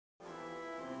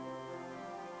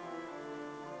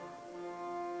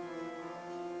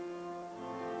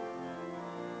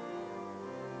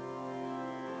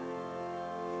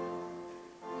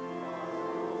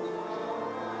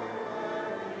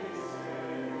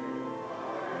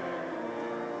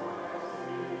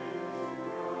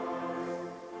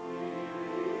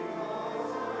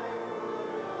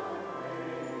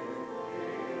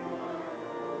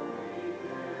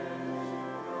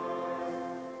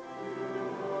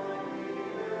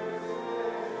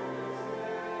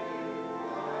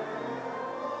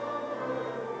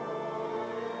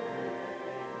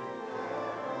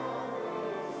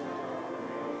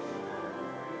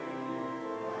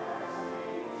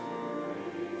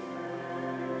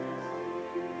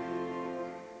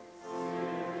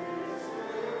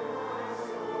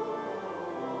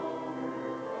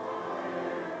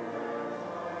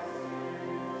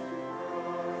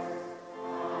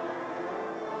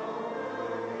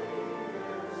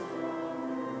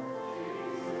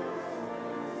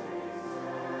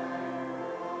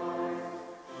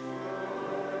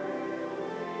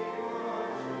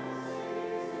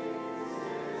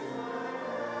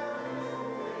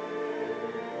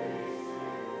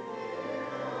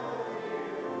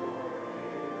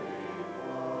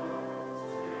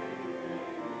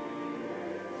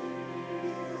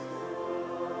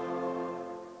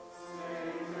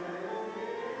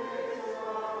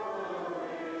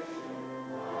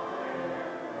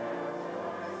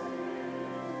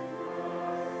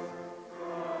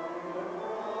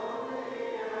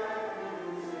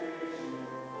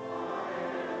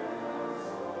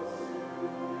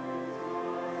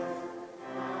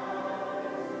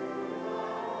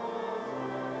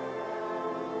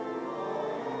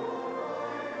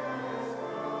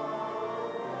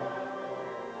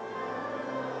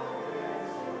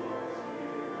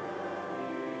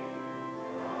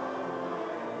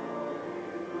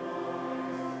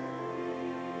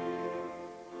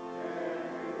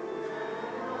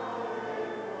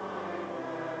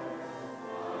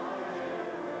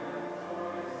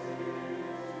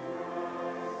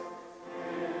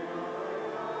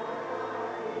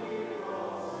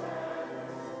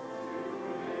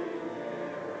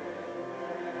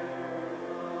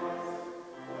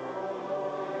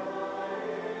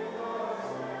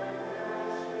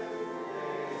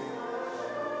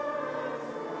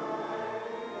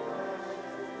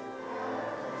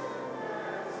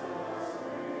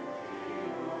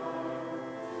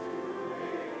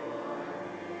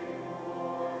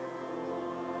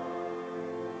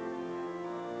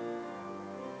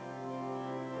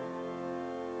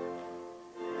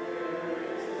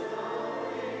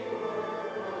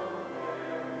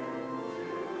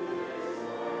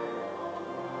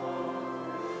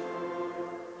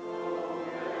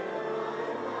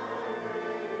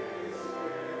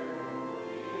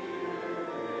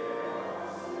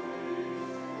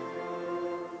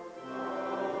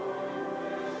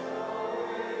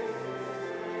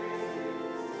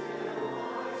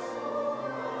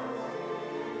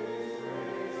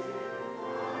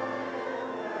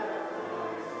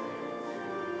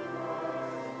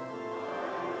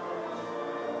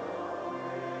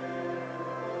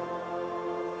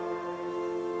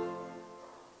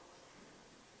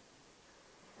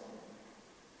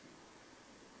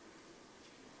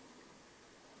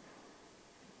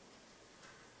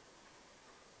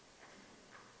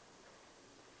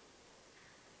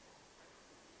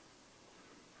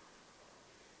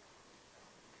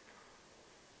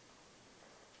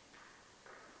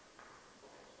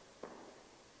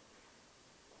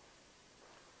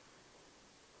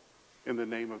In the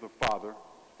name of the Father,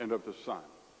 and of the Son,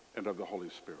 and of the Holy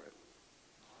Spirit.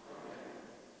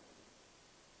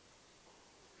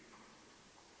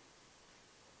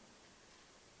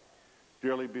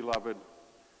 Dearly beloved,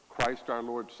 Christ our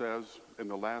Lord says in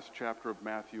the last chapter of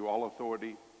Matthew, all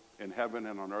authority in heaven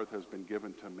and on earth has been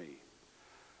given to me.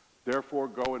 Therefore,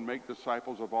 go and make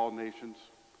disciples of all nations,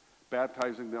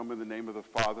 baptizing them in the name of the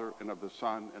Father, and of the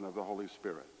Son, and of the Holy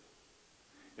Spirit.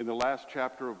 In the last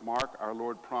chapter of Mark, our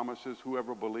Lord promises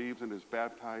whoever believes and is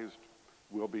baptized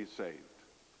will be saved.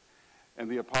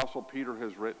 And the Apostle Peter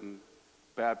has written,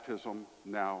 baptism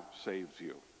now saves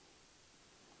you.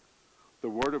 The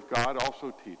Word of God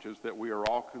also teaches that we are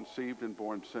all conceived and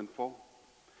born sinful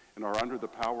and are under the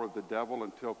power of the devil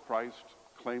until Christ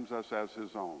claims us as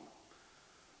his own.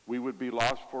 We would be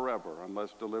lost forever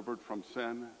unless delivered from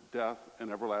sin, death, and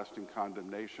everlasting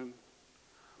condemnation.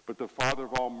 But the Father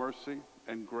of all mercy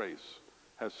and grace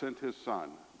has sent his Son,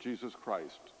 Jesus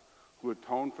Christ, who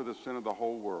atoned for the sin of the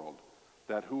whole world,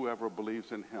 that whoever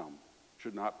believes in him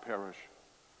should not perish,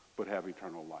 but have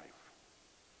eternal life.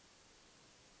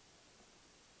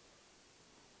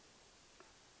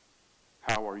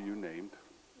 How are you named?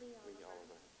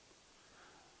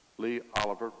 Lee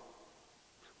Oliver.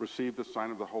 Receive the sign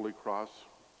of the Holy Cross,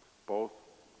 both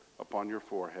upon your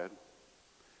forehead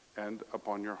and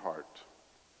upon your heart,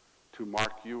 to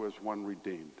mark you as one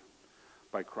redeemed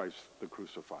by Christ the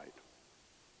crucified.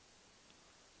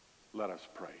 Let us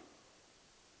pray.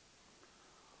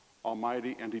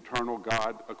 Almighty and eternal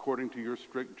God, according to your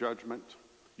strict judgment,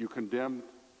 you condemned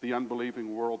the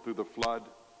unbelieving world through the flood,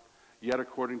 yet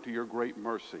according to your great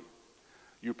mercy,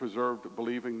 you preserved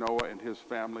believing Noah and his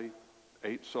family,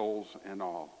 8 souls in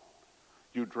all.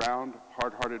 You drowned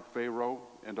hard-hearted Pharaoh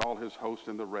and all his host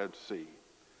in the Red Sea.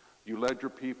 You led your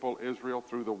people Israel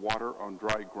through the water on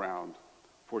dry ground,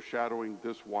 foreshadowing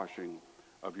this washing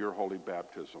of your holy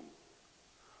baptism.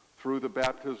 Through the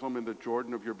baptism in the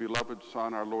Jordan of your beloved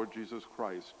Son, our Lord Jesus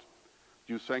Christ,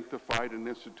 you sanctified and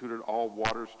instituted all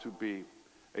waters to be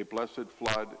a blessed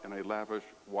flood and a lavish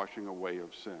washing away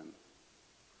of sin.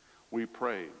 We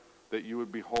pray that you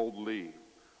would behold Lee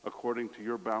according to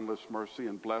your boundless mercy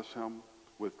and bless him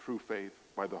with true faith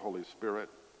by the Holy Spirit,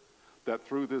 that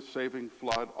through this saving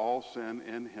flood all sin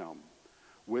in him,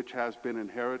 which has been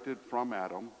inherited from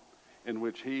Adam, in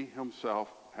which he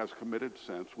himself has committed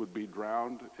since, would be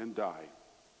drowned and die.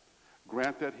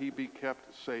 Grant that he be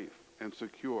kept safe and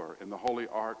secure in the holy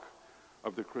ark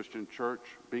of the Christian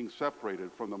church, being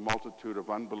separated from the multitude of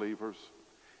unbelievers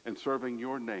and serving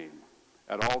your name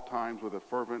at all times with a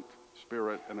fervent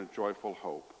spirit and a joyful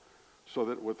hope, so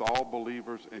that with all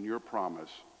believers in your promise,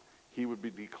 he would be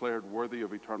declared worthy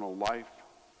of eternal life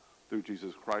through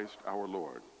Jesus Christ our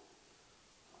Lord.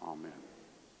 Amen.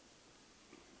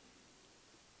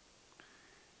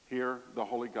 Hear the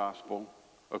Holy Gospel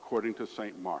according to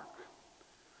St. Mark.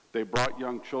 They brought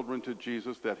young children to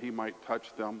Jesus that he might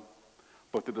touch them,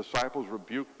 but the disciples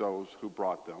rebuked those who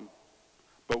brought them.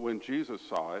 But when Jesus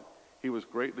saw it, he was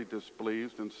greatly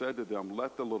displeased and said to them,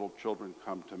 "Let the little children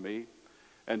come to me,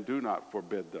 and do not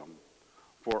forbid them,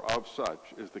 for of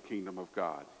such is the kingdom of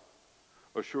God.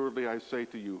 Assuredly I say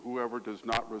to you, whoever does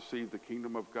not receive the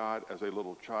kingdom of God as a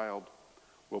little child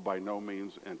will by no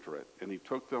means enter it." And he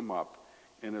took them up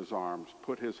in his arms,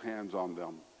 put his hands on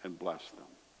them, and blessed them.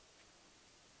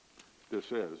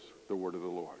 This is the word of the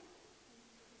Lord.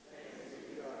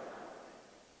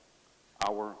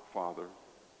 Our Father,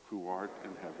 who art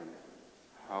in heaven,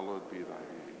 hallowed be thy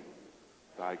name.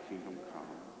 Thy kingdom come,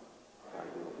 thy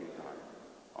will be done,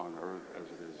 on earth as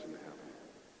it is in heaven.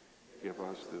 Give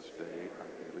us this day our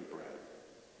daily bread,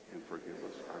 and forgive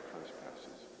us our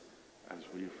trespasses, as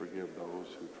we forgive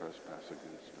those who trespass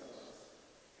against us.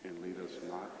 And lead us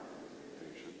not into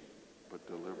temptation, but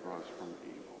deliver us from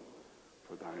evil.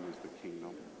 For thine is the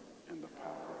kingdom, and the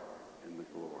power, and the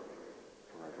glory,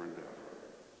 forever and ever.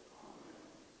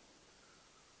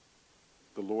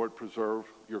 The Lord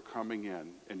preserve your coming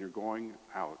in and your going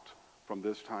out from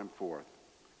this time forth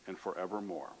and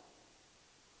forevermore.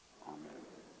 Amen.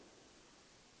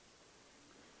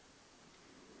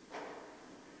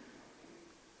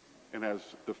 And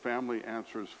as the family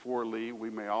answers for Lee, we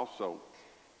may also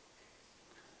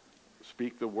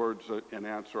speak the words and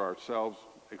answer ourselves,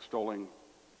 extolling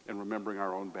and remembering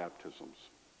our own baptisms.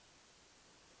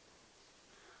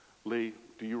 Lee,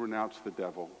 do you renounce the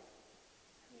devil?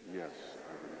 Yes,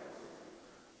 I renounce.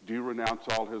 Do you renounce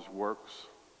all his works?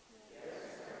 Yes,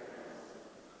 I renounce.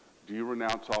 Do you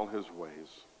renounce all his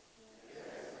ways? Yes,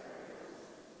 I renounce.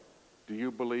 Do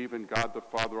you believe in God the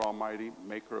Father Almighty,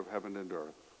 maker of heaven and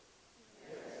earth?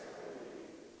 Yes, I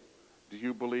believe. Do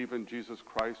you believe in Jesus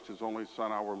Christ, his only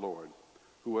Son, our Lord?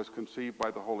 who was conceived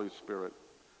by the Holy Spirit,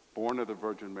 born of the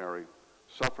Virgin Mary,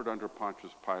 suffered under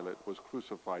Pontius Pilate, was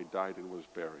crucified, died, and was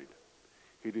buried.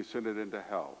 He descended into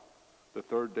hell. The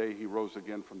third day he rose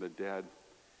again from the dead.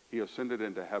 He ascended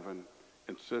into heaven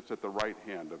and sits at the right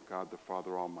hand of God the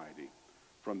Father Almighty.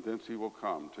 From thence he will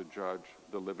come to judge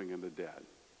the living and the dead.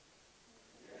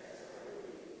 Yes,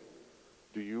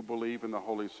 do you believe in the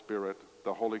Holy Spirit,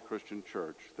 the Holy Christian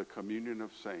Church, the communion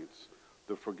of saints,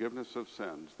 the forgiveness of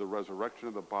sins, the resurrection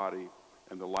of the body,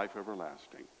 and the life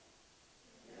everlasting?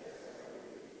 Yes,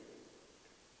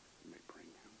 You may bring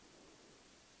him.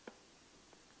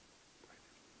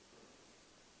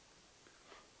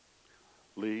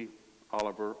 Lee,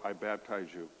 Oliver, I baptize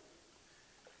you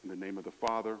in the name of the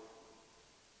Father,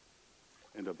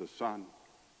 and of the Son,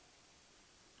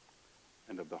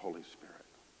 and of the Holy Spirit.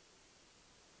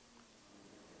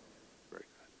 Very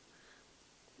good.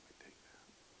 You may take that.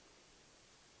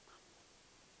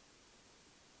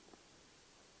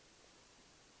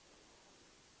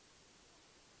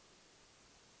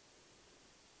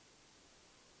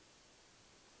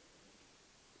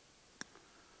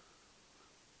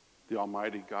 The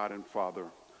Almighty God and Father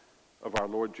of our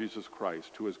Lord Jesus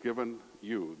Christ, who has given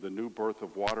you the new birth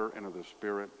of water and of the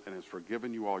Spirit, and has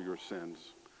forgiven you all your sins,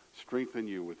 strengthen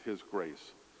you with his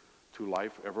grace to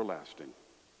life everlasting.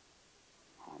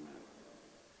 Amen.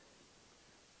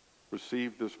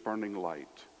 Receive this burning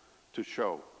light to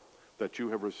show that you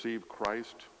have received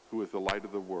Christ, who is the light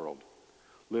of the world.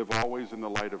 Live always in the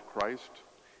light of Christ,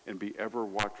 and be ever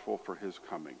watchful for his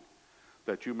coming,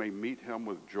 that you may meet him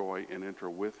with joy and enter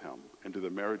with him into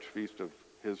the marriage feast of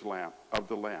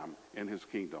the Lamb in his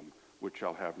kingdom, which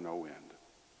shall have no end.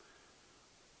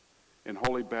 In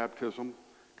holy baptism,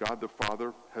 God the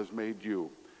Father has made you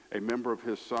a member of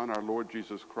his Son, our Lord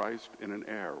Jesus Christ, and an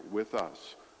heir with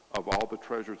us of all the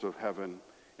treasures of heaven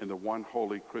in the one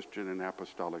holy Christian and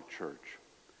apostolic church.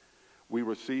 We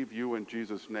receive you in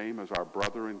Jesus' name as our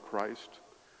brother in Christ,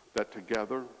 that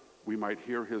together we might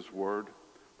hear his word,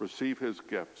 receive his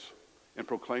gifts, and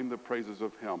proclaim the praises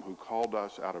of him who called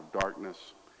us out of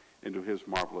darkness into his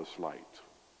marvelous light.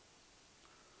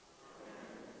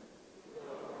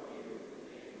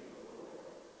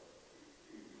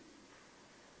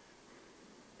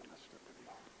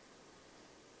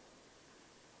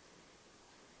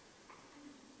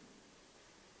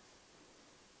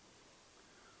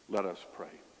 Let us pray.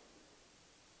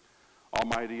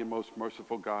 Almighty and most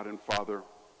merciful God and Father,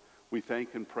 we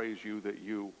thank and praise you that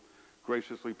you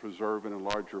graciously preserve and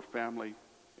enlarge your family,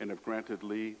 and have granted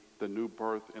Lee the new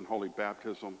birth in holy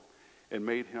baptism, and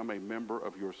made him a member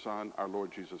of your Son, our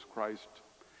Lord Jesus Christ,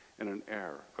 and an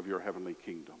heir of your heavenly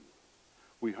kingdom.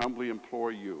 We humbly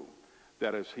implore you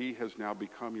that as he has now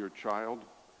become your child,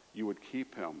 you would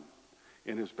keep him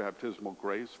in his baptismal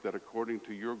grace, that according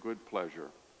to your good pleasure,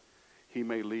 he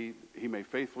may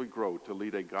faithfully grow to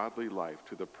lead a godly life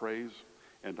to the praise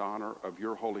and honor of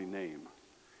your holy name,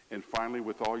 and finally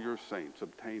with all your saints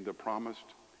obtain the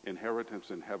promised inheritance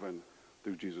in heaven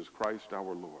through Jesus Christ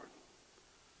our Lord.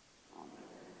 Amen.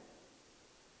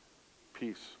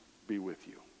 Peace be with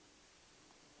you.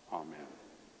 Amen.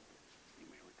 You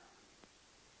may return.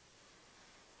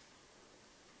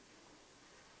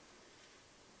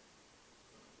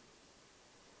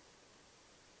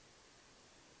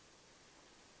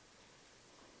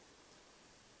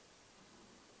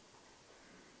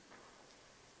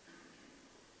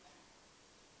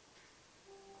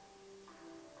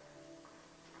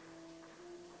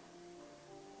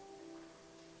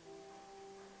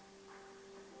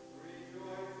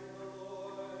 Rejoice in the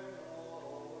Lord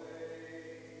always.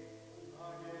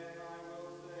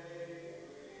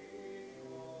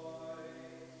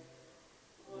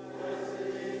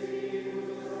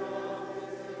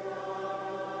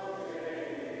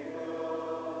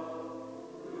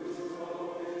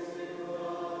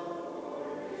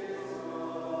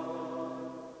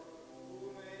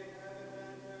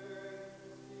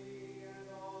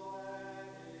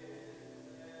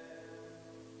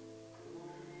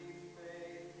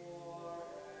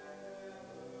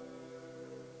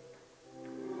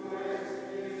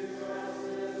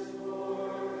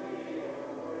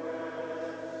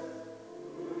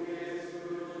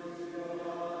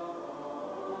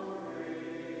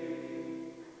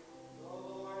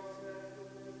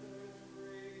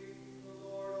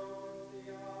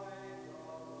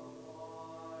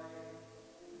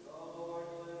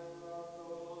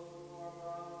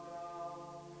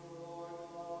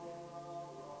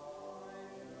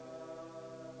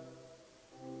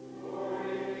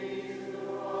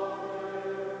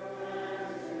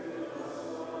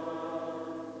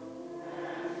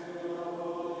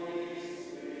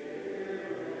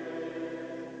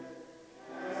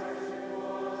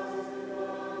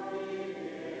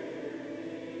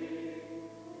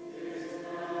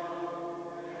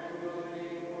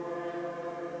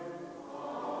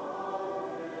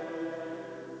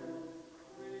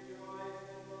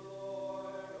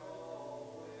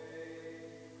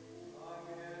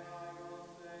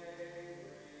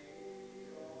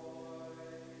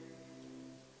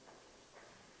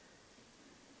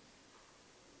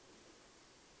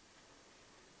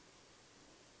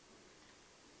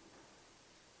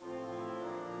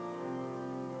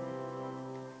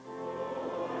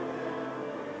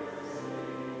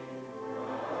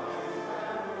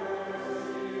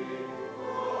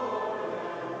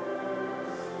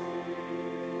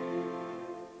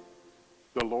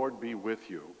 The Lord be with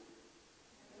you.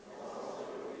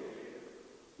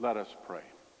 Let us pray.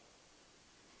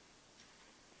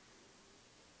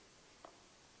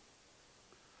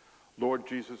 Lord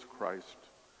Jesus Christ,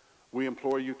 we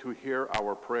implore you to hear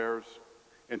our prayers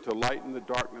and to lighten the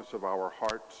darkness of our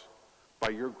hearts by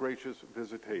your gracious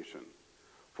visitation.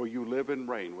 For you live and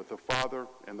reign with the Father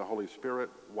and the Holy Spirit,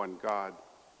 one God,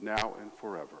 now and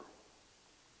forever.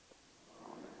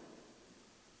 Amen.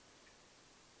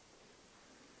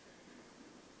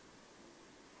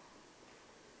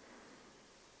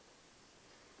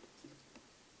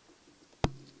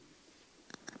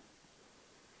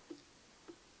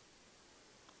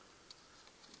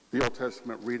 The Old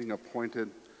Testament reading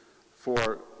appointed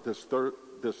for this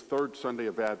third Sunday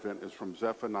of Advent is from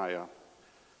Zephaniah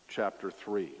chapter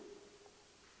 3.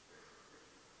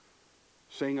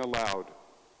 Sing aloud,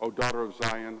 O daughter of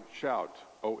Zion, shout,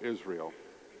 O Israel.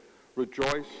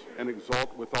 Rejoice and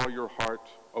exult with all your heart,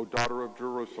 O daughter of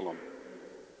Jerusalem.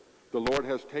 The Lord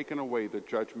has taken away the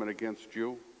judgment against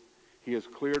you. He has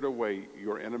cleared away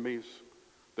your enemies.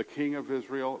 The King of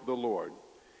Israel, the Lord,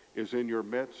 is in your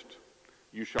midst.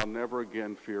 You shall never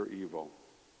again fear evil.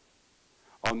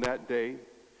 On that day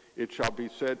it shall be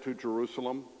said to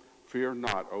Jerusalem, fear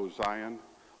not, O Zion,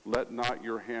 let not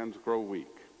your hands grow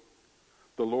weak.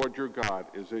 The Lord your God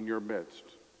is in your midst,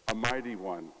 a mighty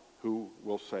one who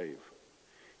will save.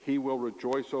 He will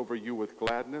rejoice over you with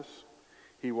gladness.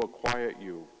 He will quiet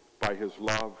you by his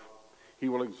love. He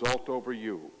will exult over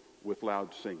you with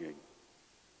loud singing.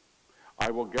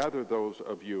 I will gather those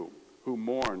of you who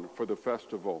mourn for the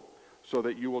festival, so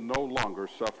that you will no longer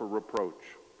suffer reproach.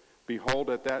 Behold,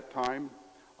 at that time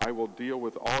I will deal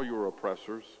with all your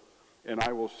oppressors, and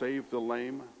I will save the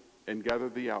lame and gather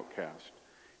the outcast,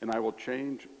 and I will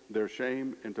change their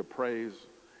shame into praise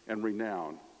and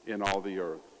renown in all the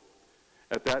earth.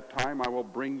 At that time I will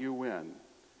bring you in,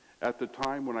 at the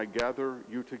time when I gather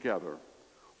you together,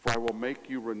 for I will make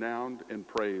you renowned and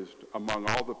praised among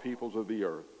all the peoples of the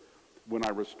earth, when I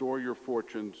restore your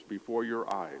fortunes before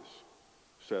your eyes,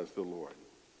 says the Lord.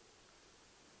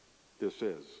 This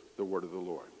is the word of the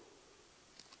Lord.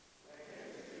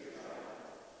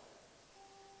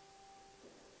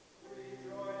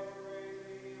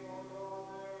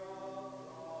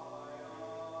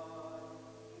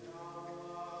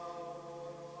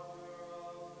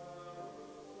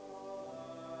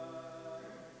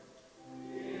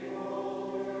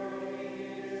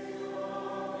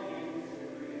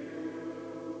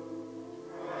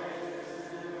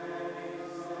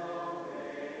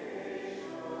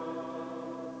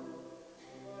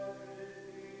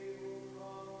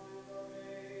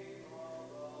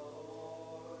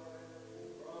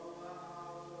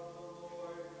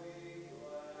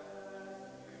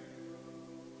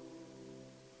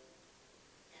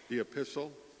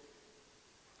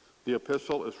 The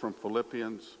epistle is from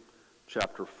Philippians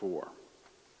chapter 4.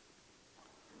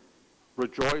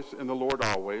 Rejoice in the Lord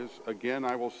always. Again,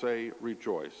 I will say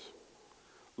rejoice.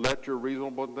 Let your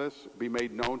reasonableness be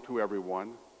made known to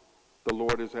everyone. The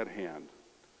Lord is at hand.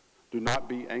 Do not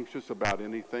be anxious about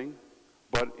anything,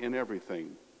 but in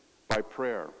everything, by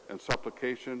prayer and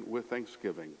supplication with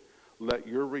thanksgiving, let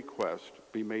your request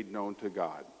be made known to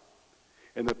God.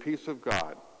 And the peace of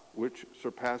God, which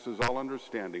surpasses all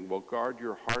understanding, will guard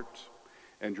your hearts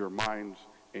and your minds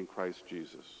in Christ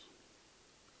Jesus.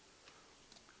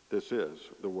 This is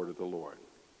the word of the Lord.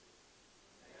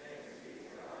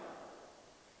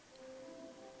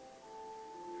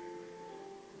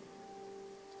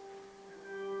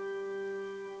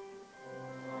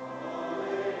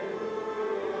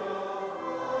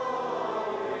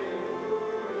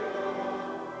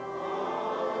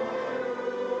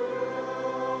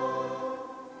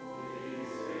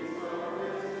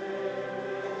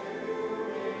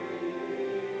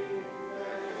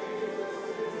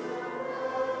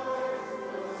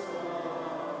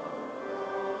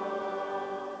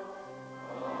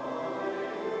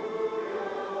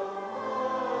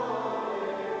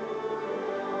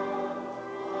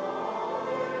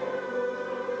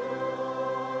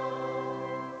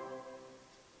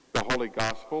 Holy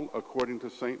Gospel according to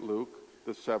St. Luke,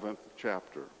 the 7th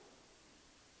chapter.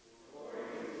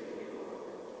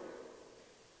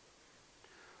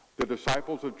 The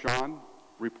disciples of John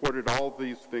reported all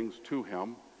these things to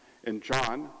him, and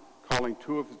John, calling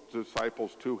two of his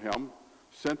disciples to him,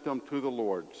 sent them to the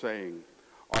Lord, saying,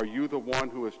 Are you the one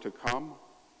who is to come,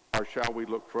 or shall we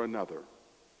look for another?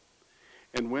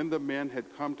 And when the men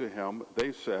had come to him,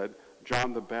 they said,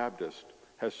 John the Baptist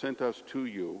has sent us to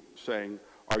you, saying,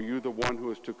 Are you the one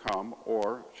who is to come,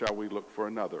 or shall we look for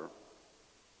another?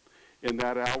 In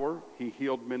that hour he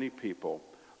healed many people,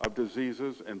 of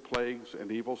diseases and plagues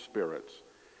and evil spirits,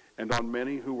 and on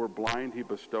many who were blind he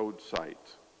bestowed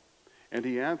sight. And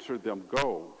he answered them,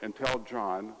 "Go and tell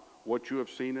John what you have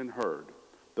seen and heard.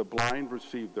 The blind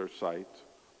receive their sight,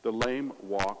 the lame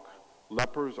walk,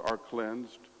 lepers are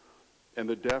cleansed, and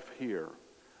the deaf hear.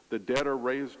 The dead are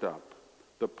raised up,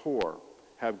 the poor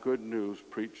have good news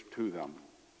preached to them.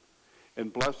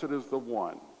 And blessed is the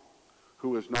one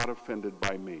who is not offended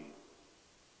by me."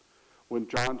 When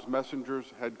John's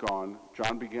messengers had gone,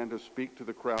 John began to speak to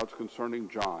the crowds concerning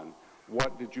John.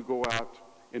 "What did you go out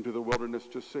into the wilderness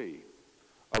to see?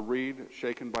 A reed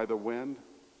shaken by the wind?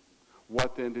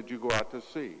 What then did you go out to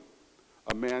see?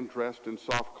 A man dressed in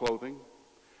soft clothing?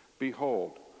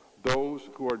 Behold, those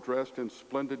who are dressed in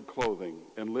splendid clothing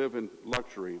and live in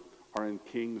luxury are in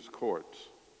king's courts.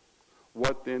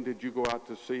 What then did you go out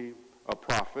to see? A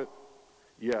prophet?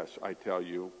 Yes, I tell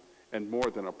you, and more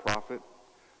than a prophet.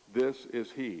 This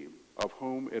is he of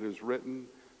whom it is written,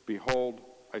 'Behold,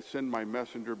 I send my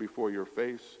messenger before your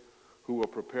face, who will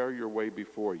prepare your way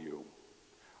before you.'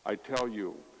 I tell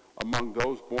you, among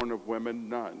those born of women,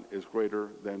 none is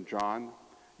greater than John,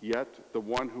 yet the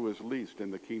one who is least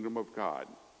in the kingdom of God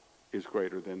is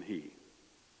greater than he."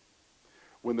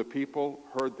 When the people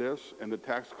heard this, and the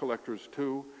tax collectors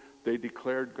too, they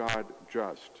declared God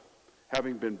just,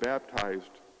 having been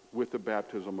baptized with the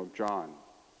baptism of John.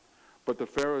 But the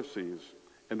Pharisees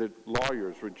and the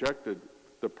lawyers rejected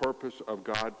the purpose of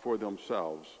God for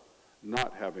themselves,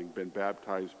 not having been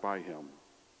baptized by him.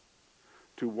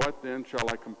 To what then shall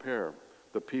I compare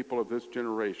the people of this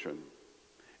generation?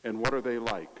 And what are they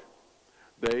like?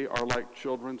 They are like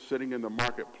children sitting in the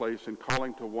marketplace and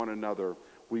calling to one another,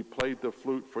 "We played the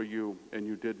flute for you, and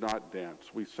you did not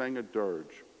dance. We sang a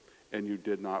dirge, and you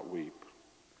did not weep."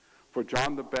 For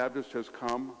John the Baptist has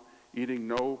come, eating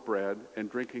no bread and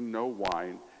drinking no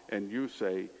wine, and you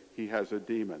say he has a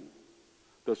demon.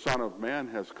 The Son of Man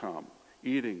has come,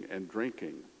 eating and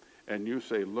drinking, and you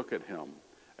say, "Look at him,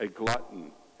 a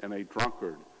glutton and a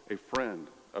drunkard, a friend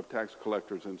of tax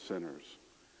collectors and sinners."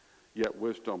 Yet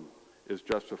wisdom is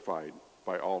justified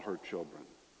by all her children.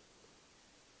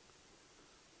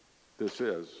 This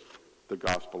is the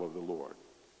gospel of the Lord.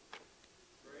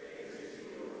 Praise to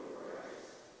you, Lord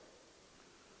Christ.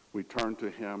 We turn to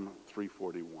hymn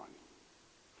 341.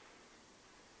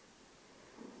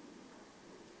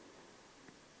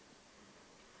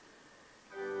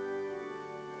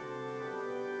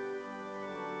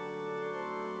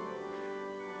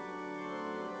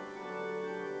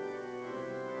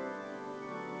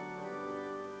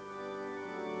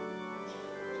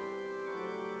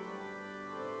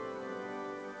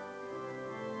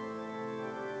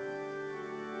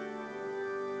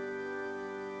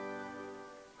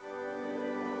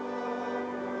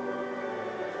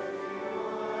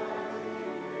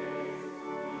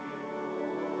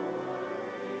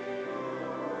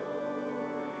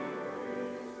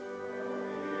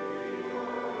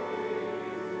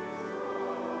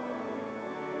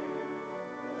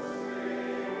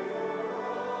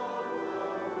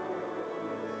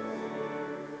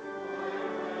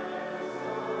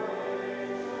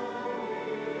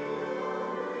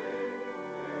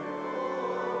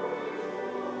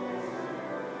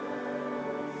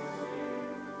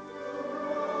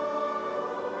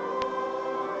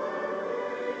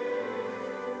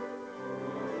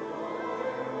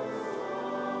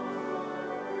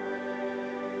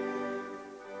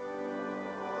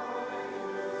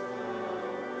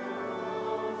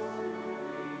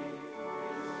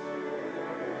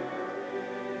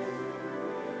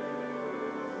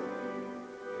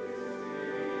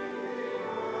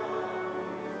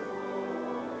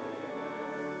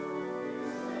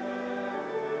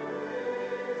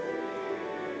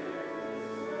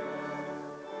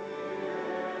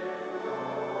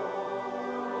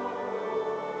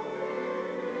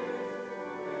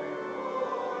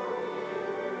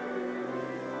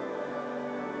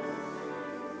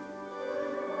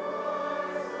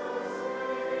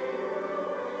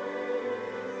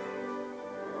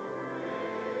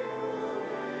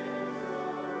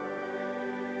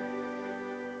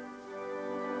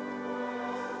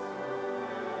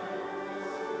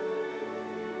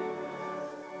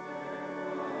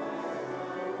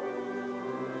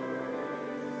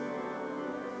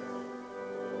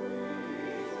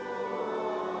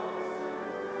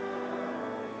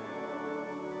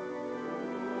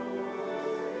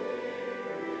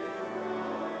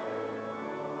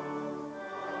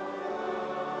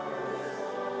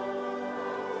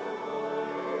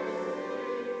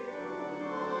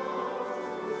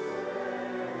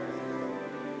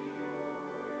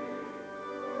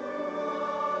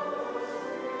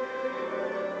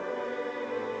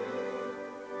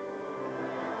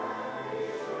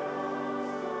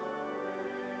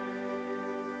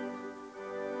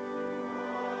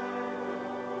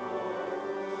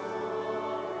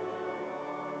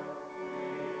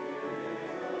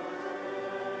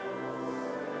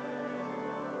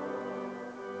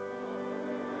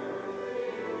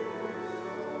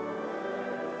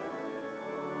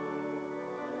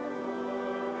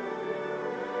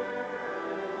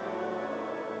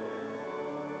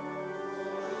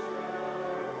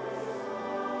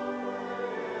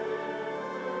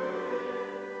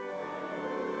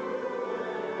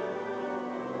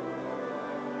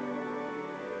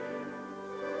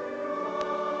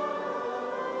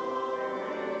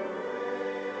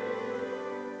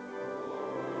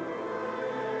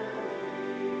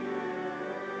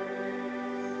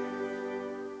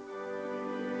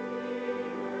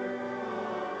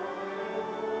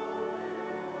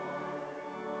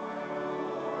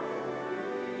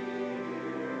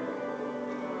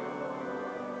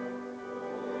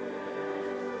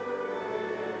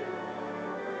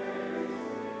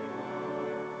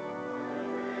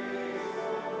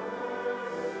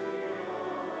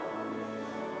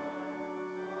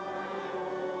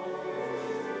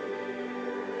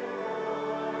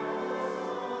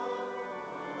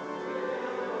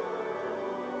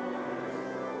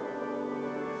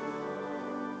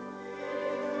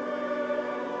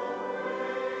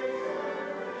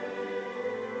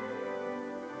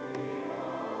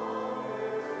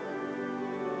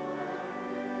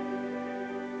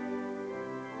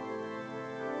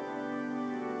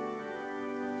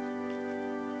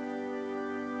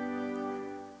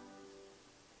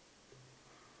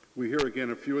 We hear again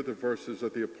a few of the verses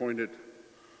of the appointed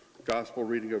gospel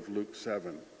reading of Luke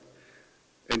 7.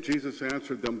 And Jesus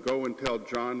answered them, "Go and tell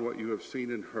John what you have seen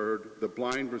and heard. The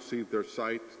blind receive their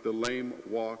sight, the lame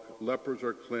walk, lepers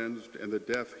are cleansed, and the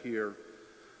deaf hear.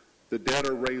 The dead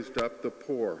are raised up, the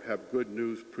poor have good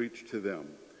news preached to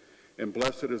them. And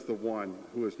blessed is the one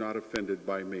who is not offended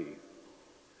by me."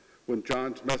 When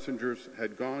John's messengers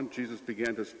had gone, Jesus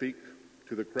began to speak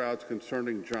to the crowds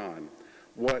concerning John.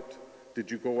 "What did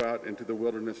you go out into the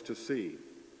wilderness to see?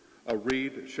 A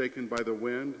reed shaken by the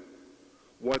wind?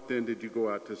 What then did you go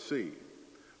out to see?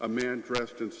 A man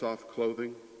dressed in soft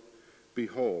clothing?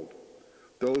 Behold,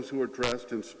 those who are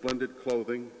dressed in splendid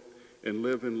clothing and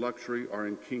live in luxury are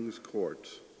in king's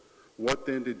courts. What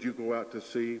then did you go out to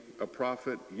see? A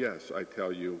prophet? Yes, I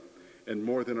tell you, and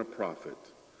more than a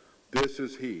prophet. This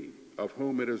is he of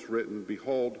whom it is written,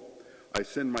 'Behold, I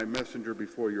send my messenger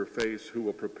before your face, who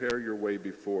will prepare your way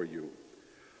before you.'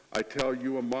 I tell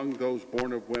you, among those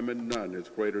born of women, none is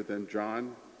greater than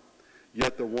John,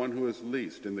 yet the one who is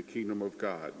least in the kingdom of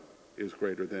God is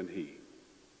greater than he."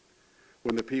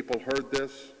 When the people heard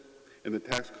this, and the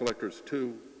tax collectors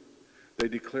too, they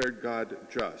declared God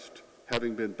just,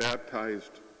 having been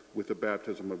baptized with the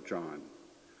baptism of John.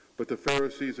 But the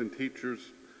Pharisees and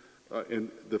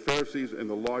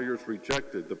the lawyers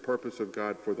rejected the purpose of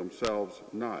God for themselves,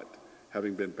 not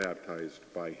having been baptized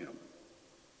by him.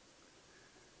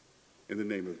 In the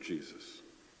name of Jesus.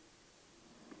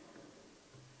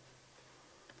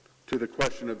 To the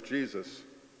question of Jesus,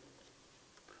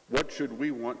 what should we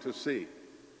want to see?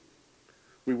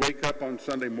 We wake up on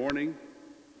Sunday morning,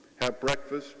 have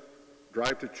breakfast,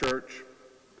 drive to church,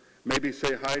 maybe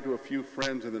say hi to a few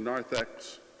friends in the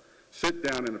narthex, sit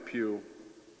down in a pew.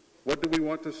 What do we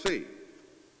want to see?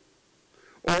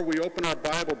 Or we open our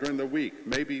Bible during the week,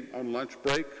 maybe on lunch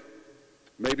break,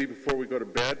 maybe before we go to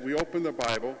bed. We open the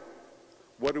Bible.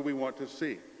 What do we want to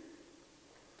see?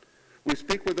 We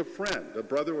speak with a friend, a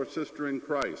brother or sister in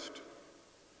Christ,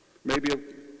 maybe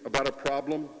about a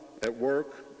problem at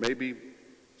work, maybe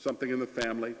something in the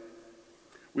family.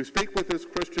 We speak with this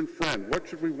Christian friend. What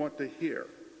should we want to hear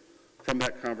from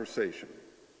that conversation?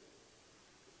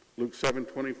 Luke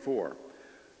 7:24.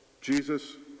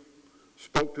 Jesus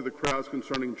spoke to the crowds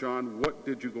concerning John. "What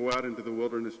did you go out into the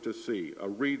wilderness to see? A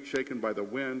reed shaken by the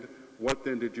wind? What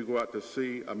then did you go out to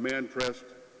see? A man dressed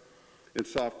in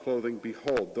soft clothing?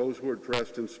 Behold, those who are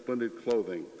dressed in splendid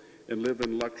clothing and live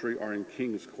in luxury are in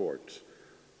king's courts.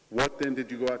 What then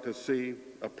did you go out to see?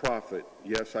 A prophet?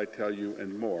 Yes, I tell you,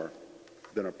 and more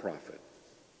than a prophet."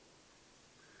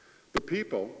 The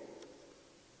people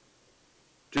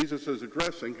Jesus is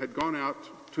addressing had gone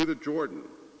out to the Jordan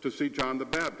to see John the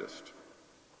Baptist.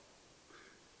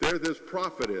 There this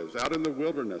prophet is, out in the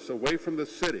wilderness, away from the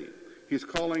city. He's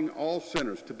calling all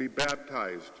sinners to be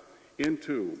baptized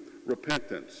into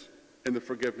repentance and the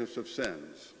forgiveness of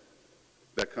sins.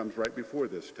 That comes right before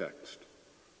this text.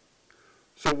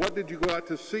 "So what did you go out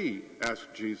to see?"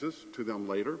 asked Jesus to them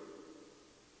later.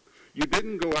 "You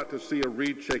didn't go out to see a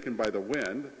reed shaken by the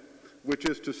wind," which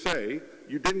is to say,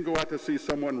 you didn't go out to see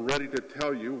someone ready to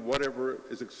tell you whatever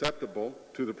is acceptable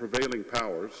to the prevailing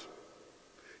powers.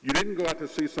 You didn't go out to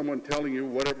see someone telling you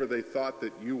whatever they thought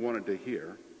that you wanted to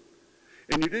hear.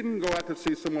 And you didn't go out to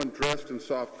see someone dressed in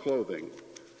soft clothing.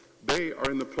 They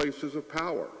are in the places of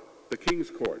power, the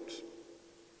king's courts.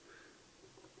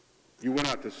 You went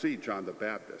out to see John the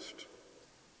Baptist.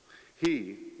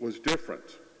 He was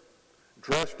different,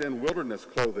 dressed in wilderness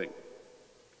clothing,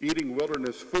 eating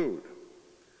wilderness food,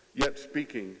 yet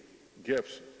speaking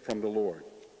gifts from the Lord.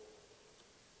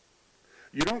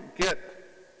 You don't get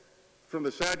from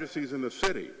the Sadducees in the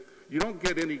city, you don't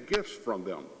get any gifts from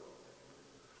them.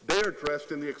 They are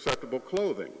dressed in the acceptable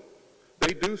clothing.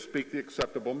 They do speak the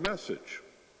acceptable message.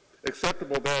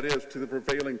 Acceptable, that is, to the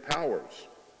prevailing powers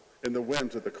and the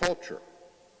winds of the culture.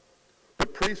 The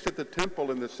priests at the temple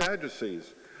and the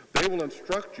Sadducees, they will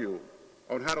instruct you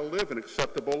on how to live an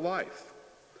acceptable life,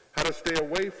 how to stay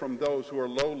away from those who are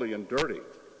lowly and dirty,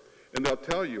 and they'll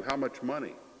tell you how much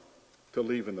money to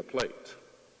leave in the plate.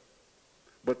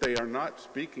 But they are not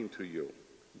speaking to you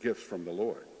gifts from the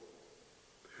Lord.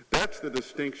 That's the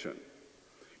distinction.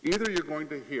 Either you're going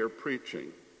to hear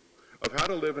preaching of how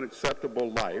to live an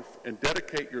acceptable life and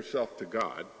dedicate yourself to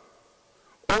God,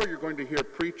 or you're going to hear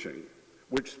preaching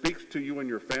which speaks to you and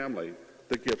your family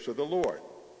the gifts of the Lord.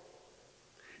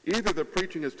 Either the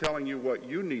preaching is telling you what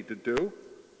you need to do,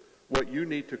 what you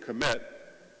need to commit,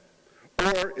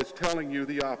 or it's telling you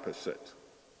the opposite,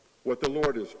 what the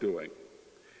Lord is doing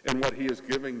and what he is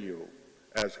giving you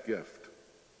as gift.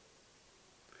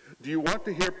 Do you want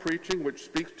to hear preaching which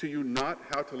speaks to you not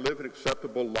how to live an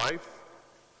acceptable life,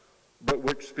 but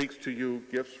which speaks to you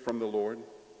gifts from the Lord?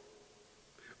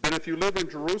 Then if you live in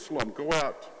Jerusalem, go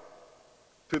out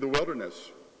to the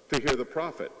wilderness to hear the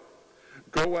prophet.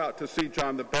 Go out to see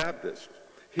John the Baptist.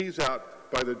 He's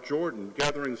out by the Jordan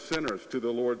gathering sinners to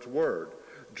the Lord's word.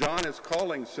 John is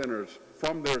calling sinners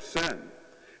from their sin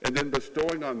and then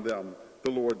bestowing on them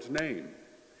the Lord's name.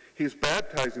 He's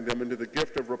baptizing them into the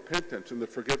gift of repentance and the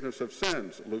forgiveness of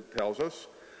sins, Luke tells us,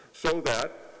 so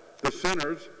that the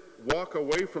sinners walk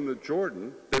away from the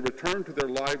Jordan. They return to their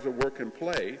lives of work and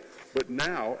play, but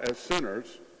now as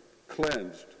sinners,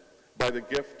 cleansed by the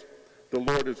gift the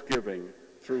Lord is giving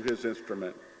through his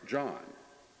instrument, John.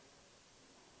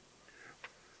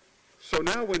 So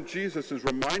now when Jesus is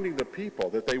reminding the people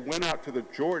that they went out to the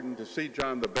Jordan to see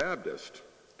John the Baptist,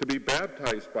 to be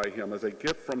baptized by him as a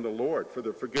gift from the Lord for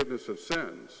the forgiveness of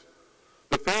sins,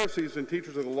 the Pharisees and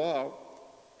teachers of the law,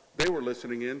 they were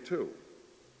listening in too.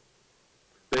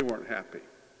 They weren't happy.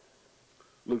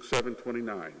 Luke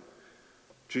 7:29.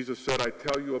 Jesus said, I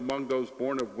tell you, among those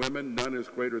born of women, none is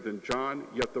greater than John,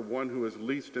 yet the one who is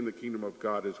least in the kingdom of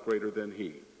God is greater than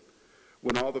he.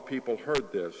 When all the people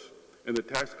heard this, and the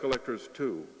tax collectors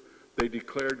too, they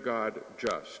declared God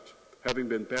just, having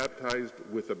been baptized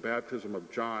with the baptism of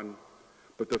John.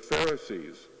 But the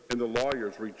Pharisees and the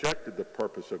lawyers rejected the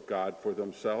purpose of God for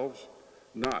themselves,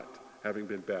 not having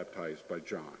been baptized by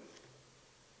John.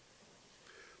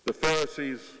 The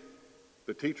Pharisees,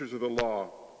 the teachers of the law,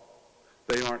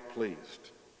 they aren't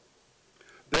pleased.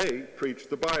 They preach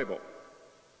the Bible.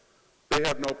 They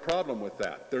have no problem with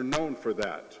that. They're known for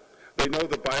that. They know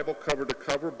the Bible cover to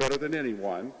cover better than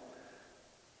anyone,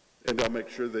 and they'll make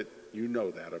sure that you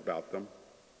know that about them.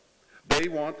 They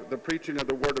want the preaching of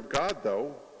the Word of God,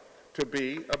 though, to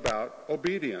be about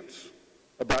obedience,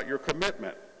 about your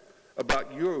commitment,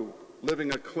 about you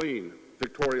living a clean,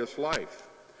 victorious life.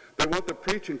 They want the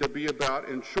preaching to be about,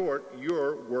 in short,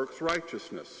 your works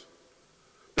righteousness.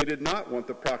 They did not want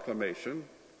the proclamation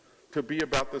to be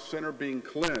about the sinner being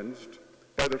cleansed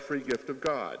by the free gift of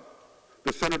God,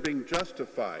 the sinner being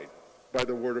justified by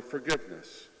the word of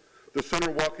forgiveness, the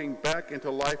sinner walking back into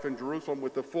life in Jerusalem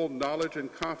with the full knowledge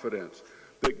and confidence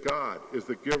that God is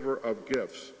the giver of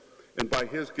gifts, and by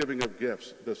his giving of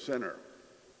gifts, the sinner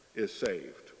is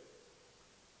saved.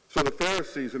 So the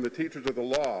Pharisees and the teachers of the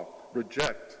law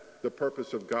reject the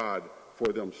purpose of God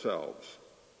for themselves.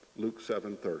 Luke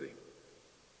 7:30.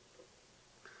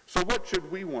 So what should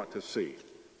we want to see?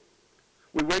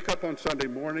 We wake up on Sunday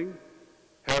morning,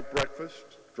 have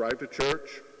breakfast, drive to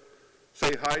church,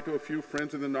 say hi to a few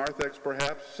friends in the narthex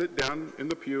perhaps, sit down in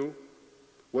the pew.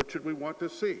 What should we want to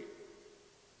see?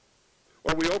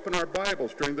 Or we open our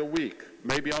Bibles during the week,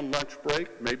 maybe on lunch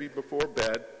break, maybe before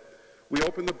bed. We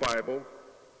open the Bible.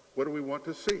 What do we want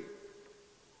to see?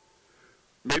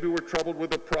 Maybe we're troubled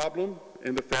with a problem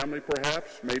in the family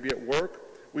perhaps, maybe at work.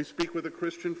 We speak with a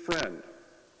Christian friend.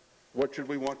 What should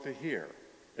we want to hear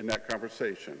in that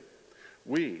conversation?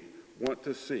 We want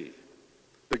to see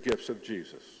the gifts of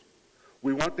Jesus.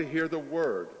 We want to hear the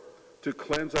word to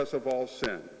cleanse us of all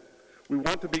sin. We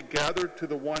want to be gathered to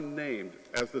the one named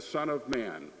as the Son of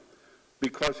Man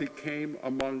because he came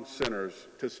among sinners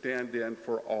to stand in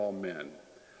for all men,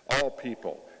 all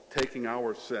people, taking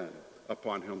our sin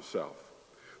upon himself.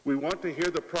 We want to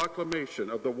hear the proclamation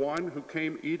of the one who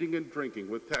came eating and drinking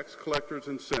with tax collectors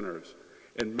and sinners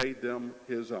and made them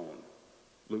his own.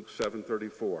 Luke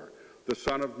 7:34. The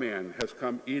Son of Man has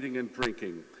come eating and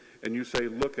drinking, and you say,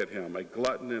 look at him, a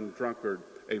glutton and drunkard,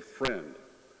 a friend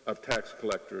of tax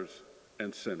collectors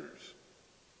and sinners.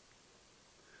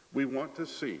 We want to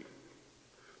see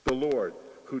the Lord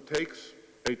who takes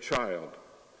a child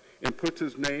and puts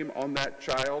his name on that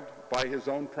child by his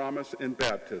own promise in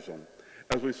baptism,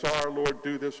 as we saw our Lord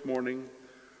do this morning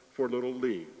for little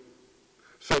Lee.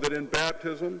 So that in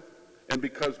baptism, and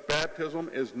because baptism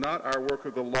is not our work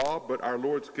of the law, but our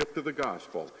Lord's gift of the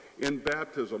gospel, in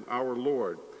baptism our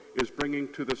Lord is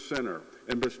bringing to the sinner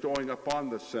and bestowing upon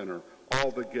the sinner all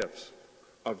the gifts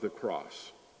of the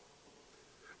cross.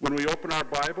 When we open our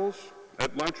Bibles,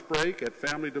 at lunch break, at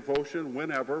family devotion,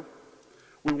 whenever,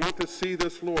 we want to see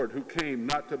this Lord who came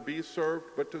not to be served,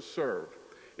 but to serve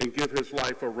and give his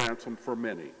life a ransom for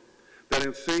many. That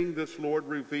in seeing this Lord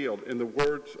revealed in the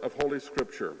words of Holy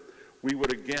Scripture, we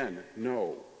would again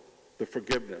know the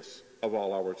forgiveness of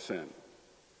all our sin.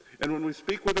 And when we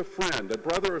speak with a friend, a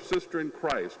brother or sister in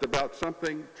Christ, about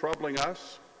something troubling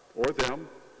us or them,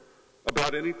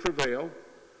 about any travail,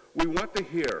 we want to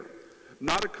hear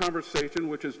not a conversation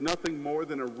which is nothing more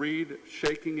than a reed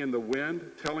shaking in the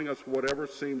wind, telling us whatever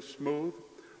seems smooth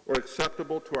or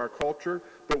acceptable to our culture,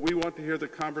 but we want to hear the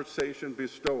conversation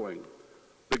bestowing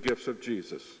the gifts of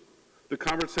Jesus, the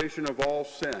conversation of all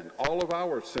sin, all of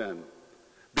our sin,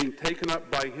 being taken up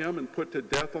by him and put to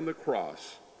death on the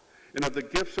cross, and of the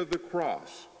gifts of the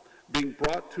cross being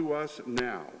brought to us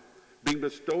now, being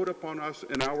bestowed upon us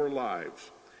in our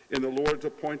lives, in the Lord's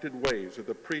appointed ways of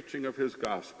the preaching of his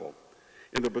gospel,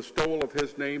 in the bestowal of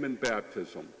his name in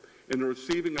baptism, in the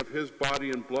receiving of his body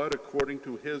and blood according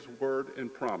to his word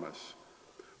and promise.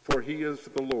 For he is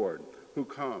the Lord who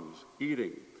comes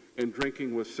eating and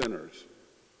drinking with sinners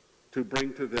to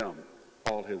bring to them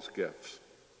all his gifts.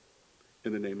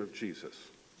 In the name of Jesus,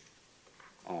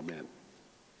 amen.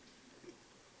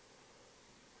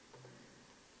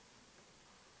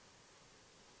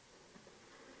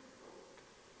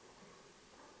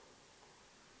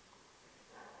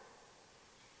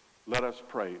 Let us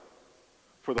pray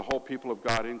for the whole people of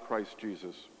God in Christ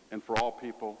Jesus and for all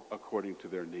people according to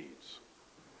their needs.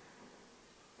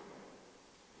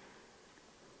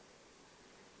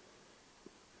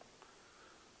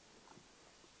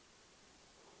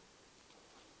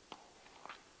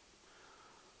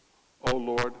 O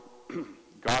Lord,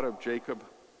 God of Jacob,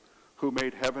 who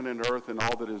made heaven and earth and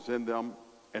all that is in them,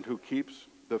 and who keeps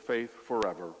the faith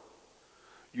forever,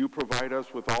 you provide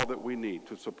us with all that we need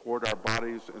to support our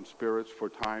bodies and spirits for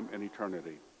time and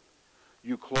eternity.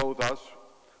 You clothe us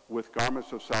with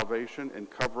garments of salvation and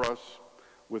cover us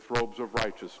with robes of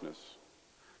righteousness.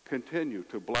 Continue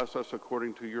to bless us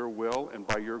according to your will and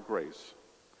by your grace.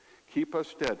 Keep us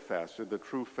steadfast in the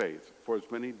true faith for as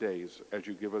many days as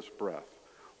you give us breath,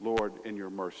 Lord, in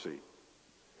your mercy.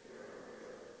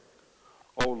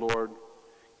 O Lord,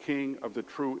 King of the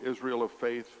true Israel of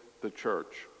faith, the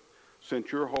church,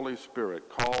 since your Holy Spirit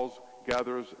calls,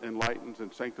 gathers, enlightens,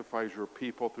 and sanctifies your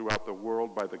people throughout the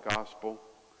world by the gospel,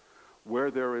 where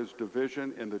there is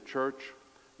division in the church,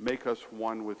 make us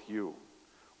one with you.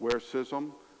 Where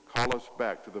schism, call us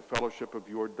back to the fellowship of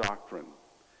your doctrine.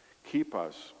 Keep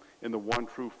us in the one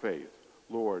true faith,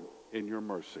 Lord, in your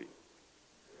mercy.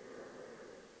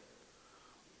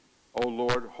 O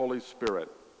Lord, Holy Spirit,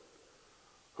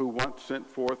 who once sent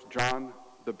forth John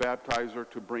the baptizer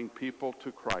to bring people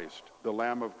to Christ, the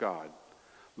Lamb of God,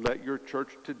 let your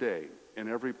church today in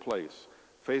every place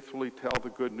faithfully tell the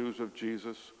good news of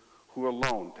Jesus, who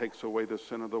alone takes away the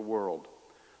sin of the world,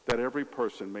 that every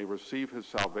person may receive his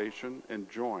salvation and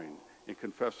join in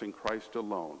confessing Christ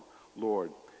alone,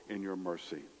 Lord, in your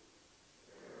mercy.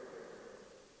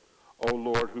 O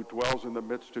Lord, who dwells in the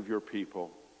midst of your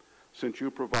people, since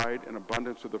you provide an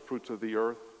abundance of the fruits of the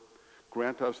earth,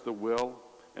 grant us the will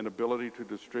and ability to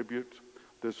distribute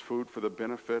this food for the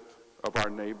benefit of our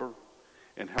neighbor,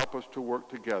 and help us to work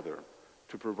together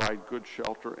to provide good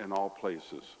shelter in all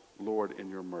places, Lord, in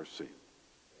your mercy.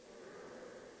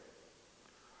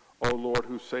 O Lord,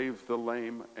 who saves the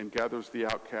lame and gathers the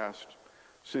outcast,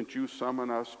 since you summon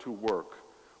us to work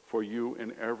for you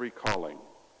in every calling,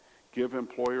 give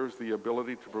employers the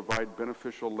ability to provide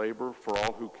beneficial labor for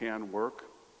all who can work,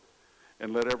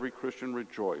 and let every Christian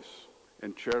rejoice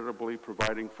and charitably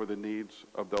providing for the needs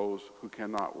of those who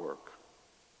cannot work.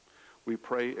 We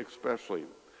pray especially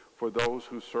for those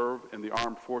who serve in the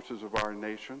armed forces of our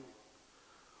nation,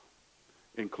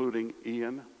 including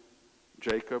Ian,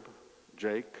 Jacob,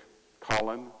 Jake,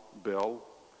 Colin, Bill,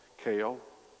 Cale,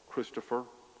 Christopher,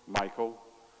 Michael,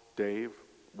 Dave,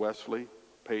 Wesley,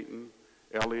 Peyton,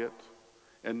 Elliot,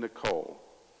 and Nicole,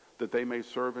 that they may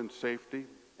serve in safety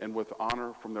and with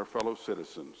honor from their fellow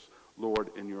citizens,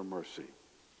 Lord, in your mercy.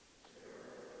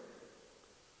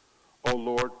 O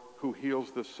Lord, who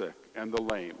heals the sick and the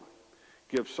lame,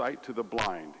 give sight to the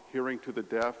blind, hearing to the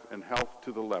deaf, and health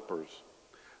to the lepers,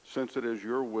 since it is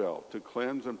your will to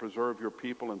cleanse and preserve your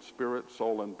people in spirit,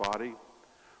 soul, and body,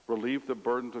 relieve the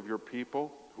burdens of your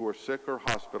people who are sick or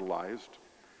hospitalized,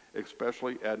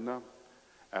 especially Edna,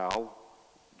 Al,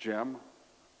 Jim,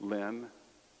 Lynn,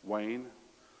 Wayne,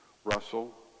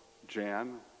 Russell,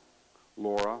 Jan,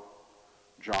 Laura,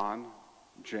 John,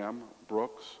 Jim,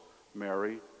 Brooks,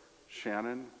 Mary,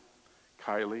 Shannon,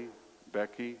 Kylie,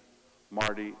 Becky,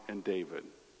 Marty, and David.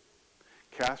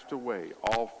 Cast away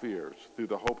all fears through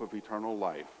the hope of eternal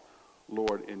life,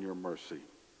 Lord, in your mercy.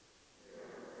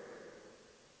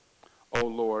 O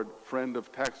Lord, friend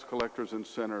of tax collectors and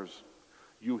sinners,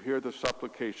 you hear the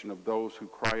supplication of those who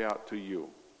cry out to you.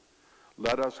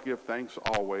 Let us give thanks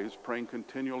always, praying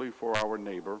continually for our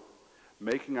neighbor,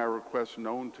 making our requests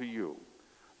known to you,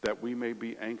 that we may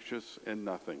be anxious in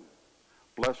nothing.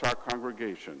 Bless our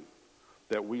congregation,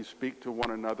 that we speak to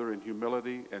one another in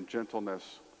humility and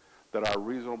gentleness, that our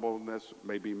reasonableness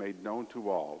may be made known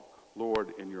to all,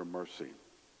 Lord, in your mercy.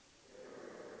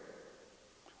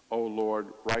 O Lord,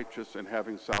 righteous and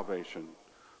having salvation,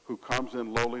 who comes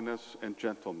in lowliness and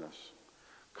gentleness,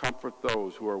 Comfort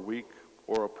those who are weak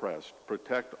or oppressed.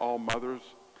 Protect all mothers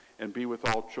and be with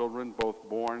all children, both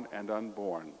born and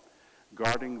unborn,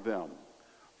 guarding them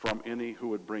from any who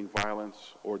would bring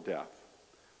violence or death.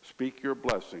 Speak your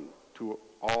blessing to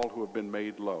all who have been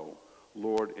made low,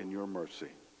 Lord, in your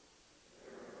mercy.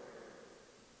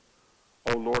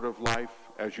 O Lord of life,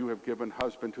 as you have given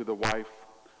husband to the wife,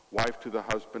 wife to the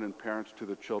husband, and parents to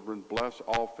the children, bless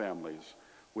all families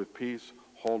with peace,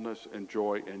 wholeness, and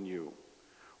joy in you.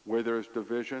 Where there is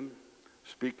division,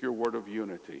 speak your word of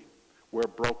unity. Where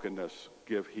brokenness,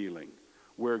 give healing.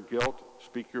 Where guilt,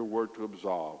 speak your word to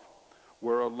absolve.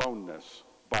 Where aloneness,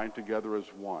 bind together as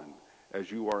one, as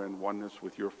you are in oneness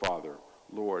with your Father,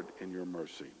 Lord, in your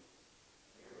mercy.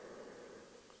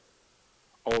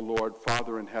 O Lord,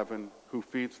 Father in heaven, who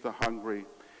feeds the hungry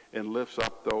and lifts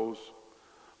up those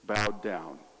bowed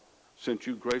down, since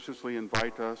you graciously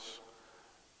invite us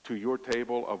to your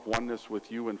table of oneness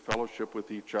with you and fellowship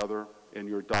with each other in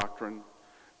your doctrine,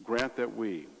 grant that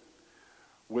we,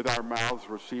 with our mouths,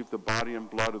 receive the body and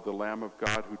blood of the Lamb of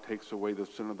God who takes away the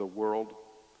sin of the world,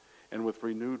 and with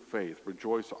renewed faith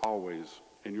rejoice always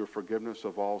in your forgiveness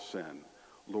of all sin,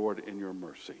 Lord, in your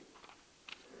mercy.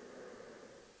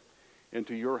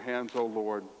 Into your hands, O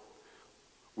Lord,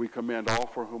 we commend all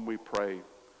for whom we pray,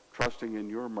 trusting in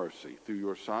your mercy through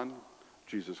your Son,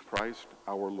 Jesus Christ,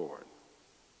 our Lord.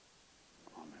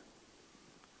 Amen.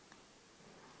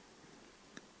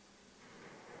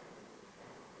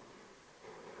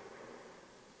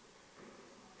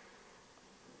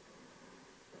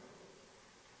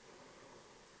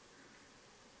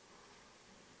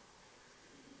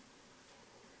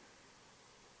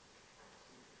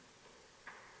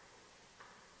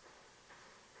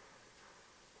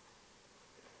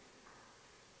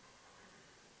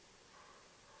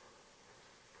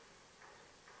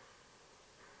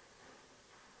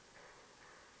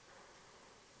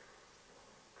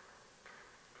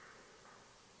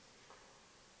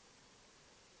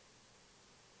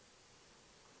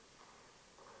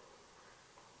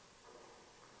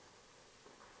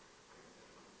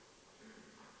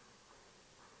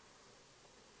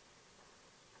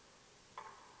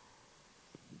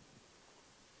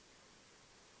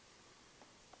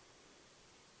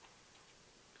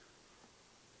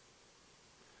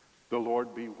 The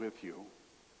Lord be with you.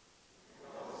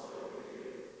 And also with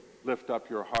you. Lift up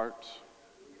your hearts.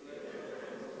 We lift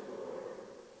them to the Lord.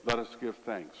 Let us give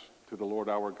thanks to the Lord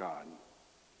our God.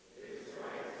 It is right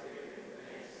to give him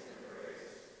thanks and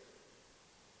praise.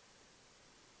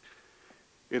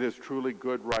 It is truly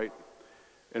good, right,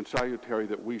 and salutary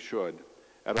that we should,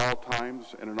 at all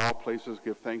times and in all places,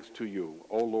 give thanks to you,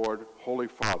 O Lord, Holy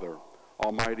Father,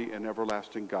 Almighty and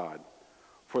everlasting God,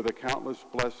 for the countless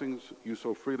blessings you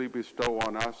so freely bestow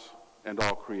on us and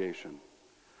all creation.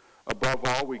 Above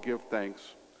all, we give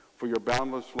thanks for your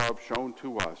boundless love shown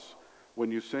to us when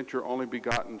you sent your only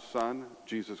begotten Son,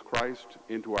 Jesus Christ,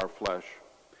 into our flesh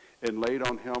and laid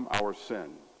on him our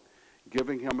sin,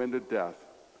 giving him into death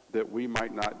that we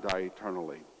might not die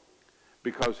eternally.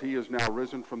 Because he is now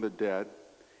risen from the dead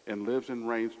and lives and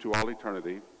reigns to all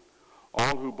eternity,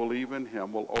 all who believe in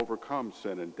him will overcome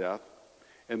sin and death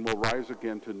and will rise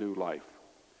again to new life.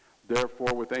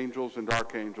 Therefore, with angels and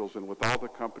archangels and with all the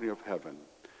company of heaven,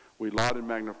 we laud and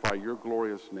magnify your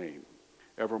glorious name,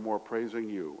 evermore praising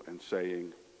you and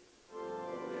saying,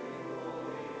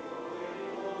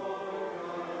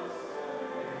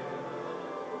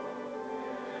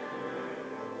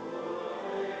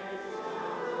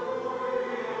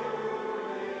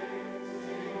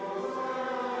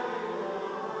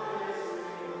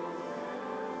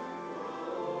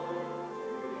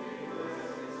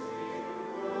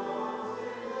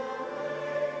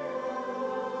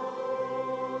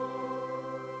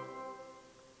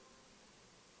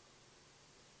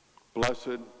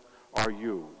 Blessed are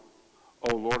you,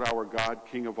 O Lord our God,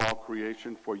 King of all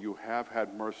creation, for you have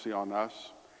had mercy on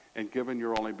us and given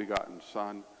your only begotten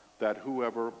Son, that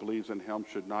whoever believes in him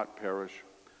should not perish,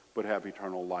 but have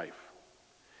eternal life.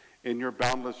 In your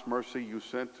boundless mercy, you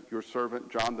sent your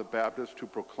servant John the Baptist to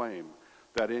proclaim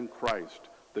that in Christ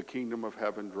the kingdom of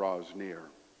heaven draws near.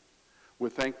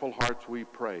 With thankful hearts we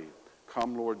pray,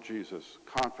 come Lord Jesus,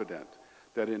 confident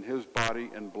that in his body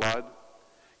and blood,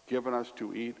 given us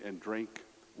to eat and drink,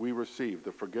 we receive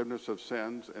the forgiveness of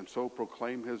sins and so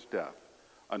proclaim his death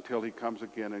until he comes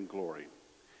again in glory.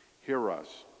 Hear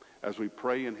us as we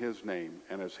pray in his name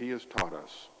and as he has taught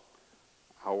us.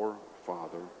 Our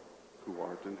Father, who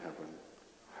art in heaven,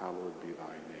 hallowed be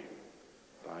thy name.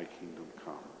 Thy kingdom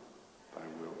come, thy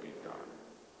will be done,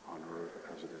 on earth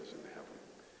as it is in heaven.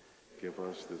 Give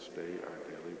us this day our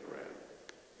daily bread,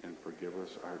 and forgive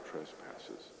us our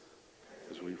trespasses,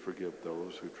 as we forgive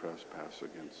those who trespass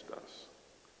against us.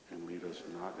 And lead us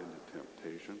not into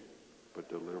temptation, but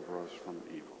deliver us from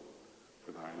evil.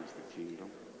 For thine is the kingdom,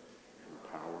 and the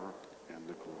power, and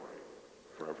the glory,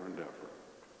 forever and ever.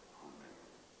 Amen.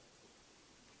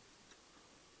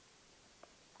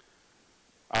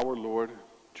 Our Lord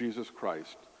Jesus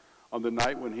Christ, on the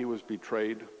night when he was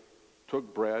betrayed,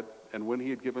 took bread, and when he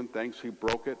had given thanks, he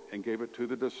broke it and gave it to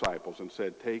the disciples and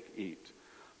said, "Take, eat.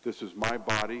 This is my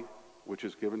body, which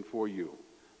is given for you.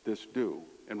 This do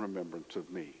in remembrance of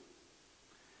me."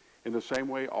 In the same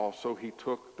way also he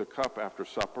took the cup after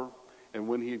supper, and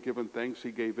when he had given thanks,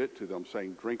 he gave it to them,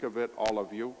 saying, "Drink of it, all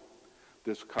of you.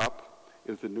 This cup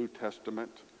is the New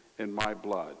Testament in my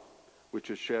blood, which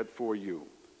is shed for you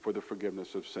for the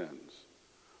forgiveness of sins.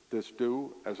 This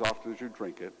do as often as you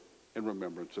drink it in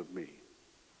remembrance of me."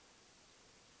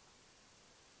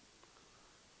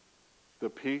 The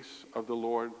peace of the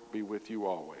Lord be with you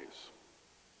always.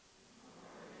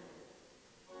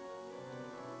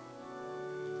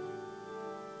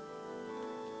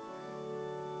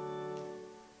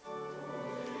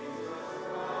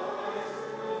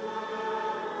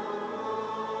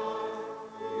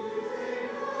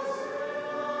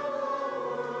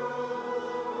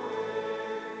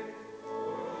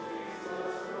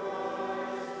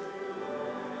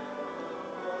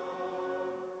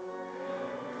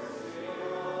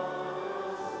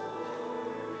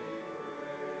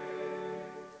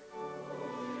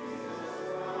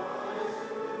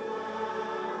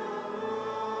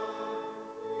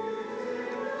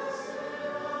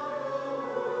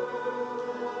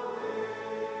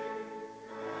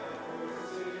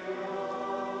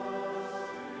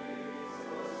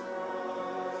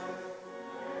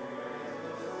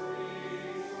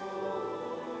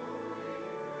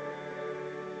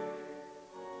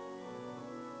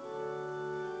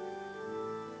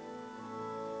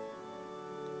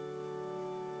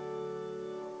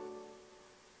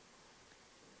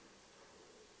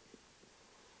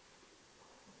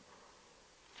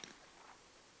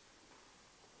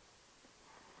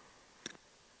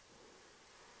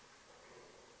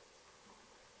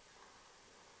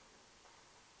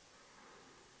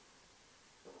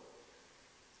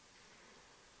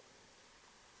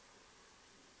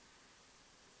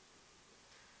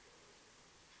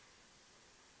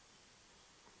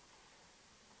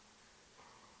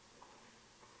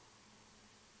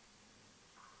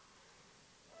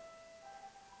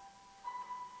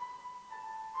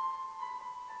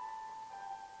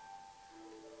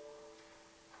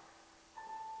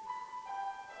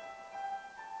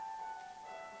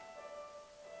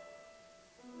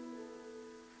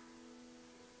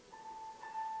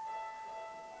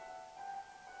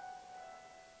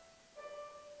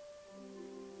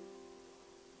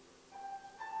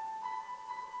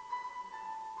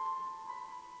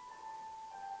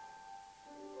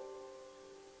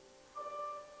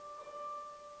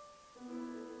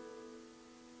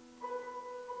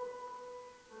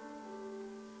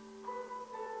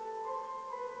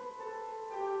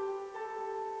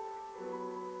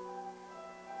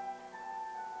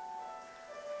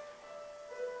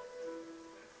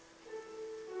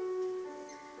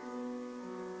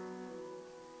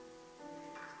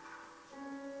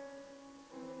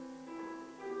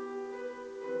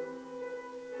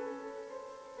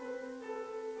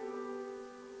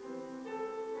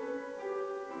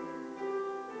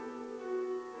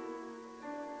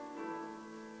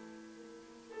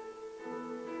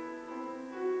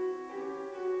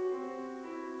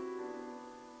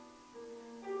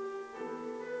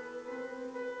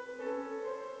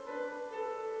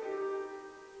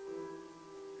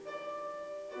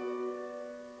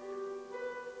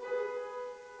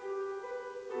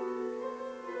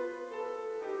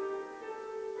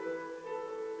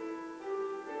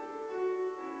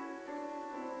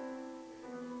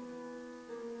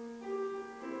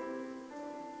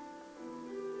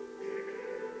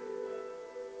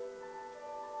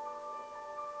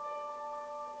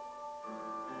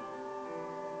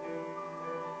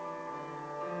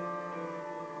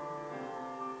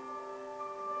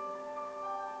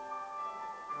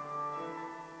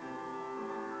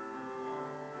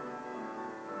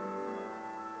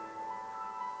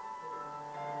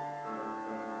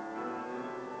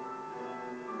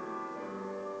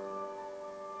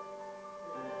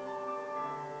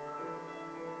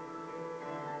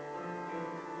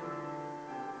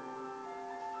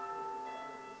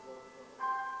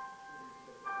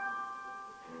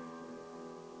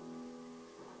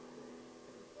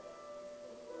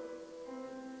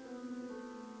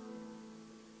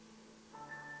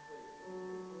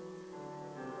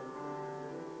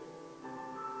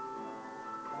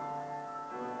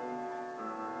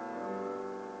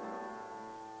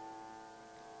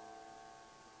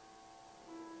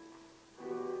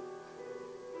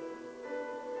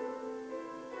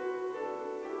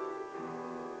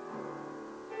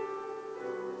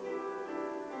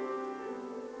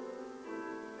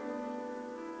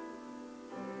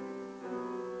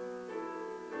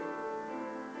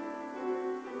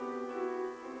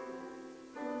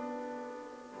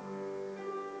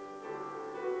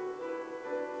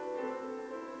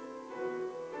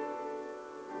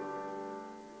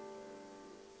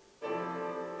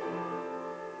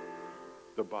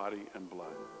 the body and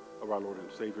blood of our Lord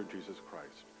and Savior Jesus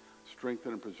Christ,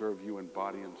 strengthen and preserve you in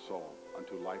body and soul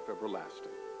unto life everlasting.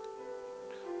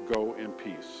 Go in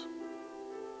peace.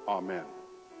 Amen.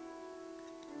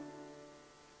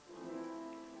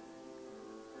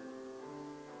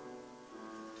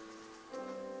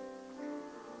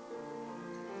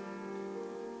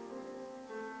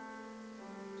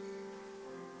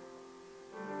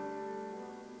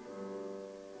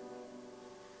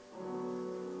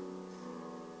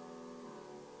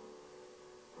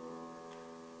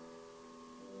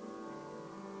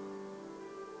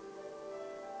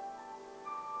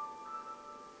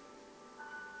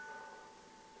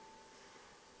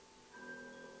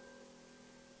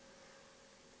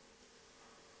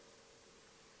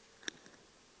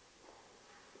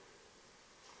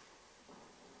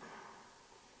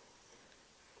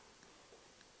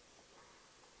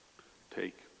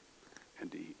 Take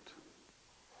and eat.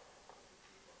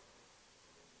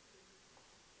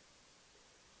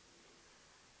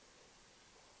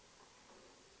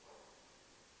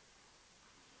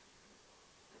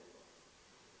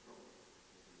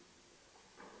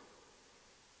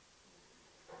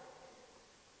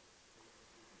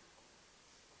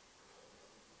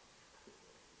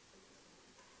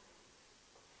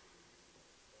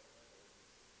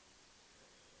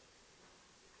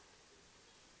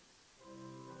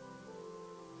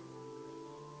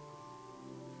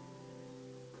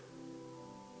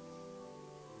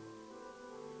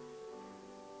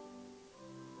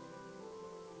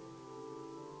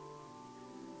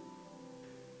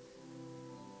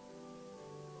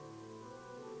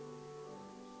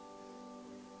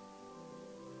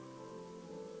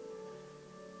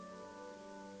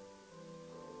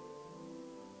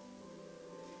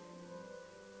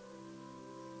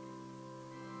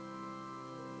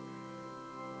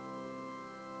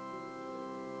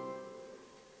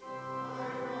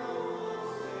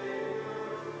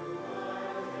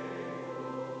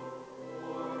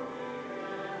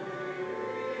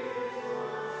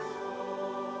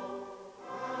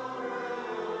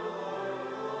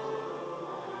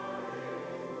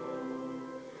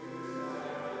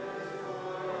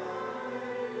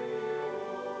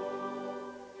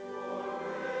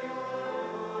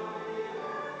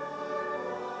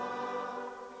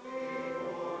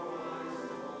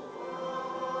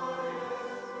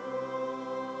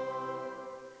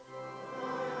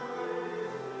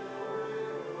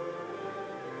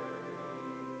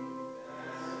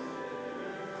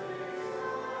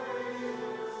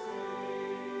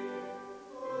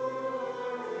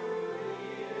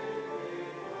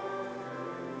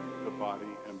 Body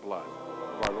and blood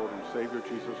of our Lord and Savior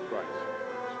Jesus Christ,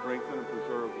 strengthen and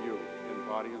preserve you in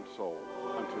body and soul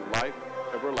unto life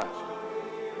everlasting.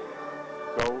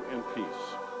 Go in peace.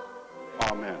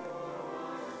 Amen.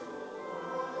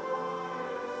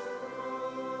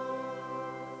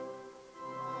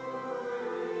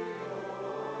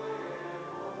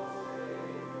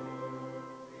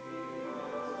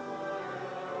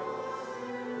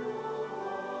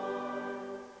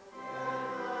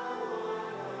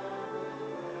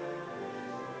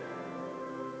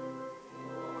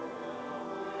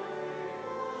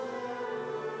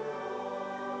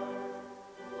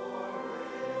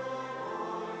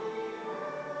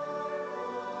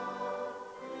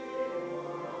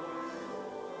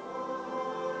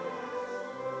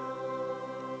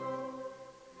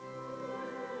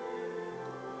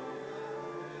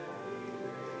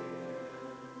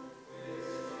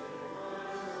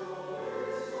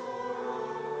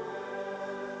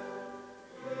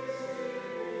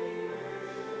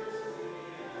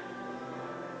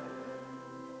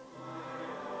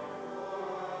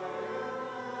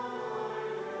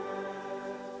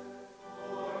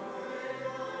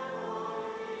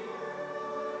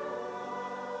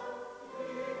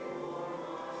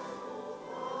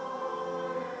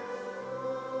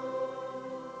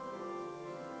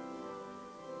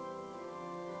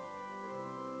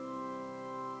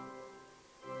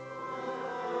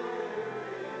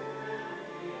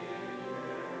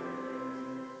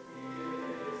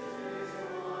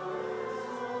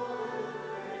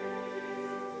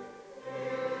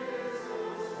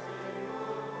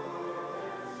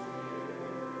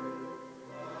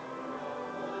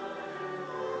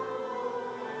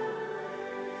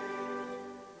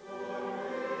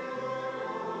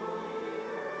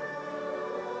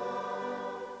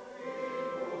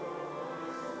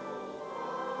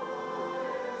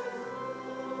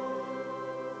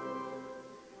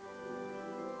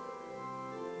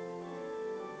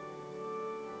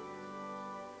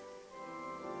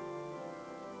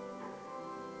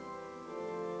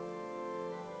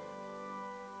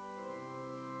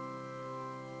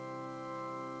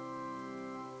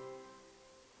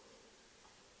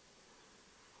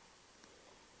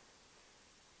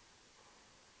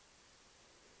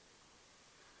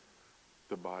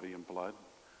 body and blood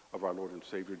of our Lord and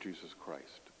Savior Jesus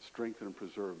Christ, strengthen and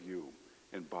preserve you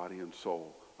in body and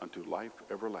soul unto life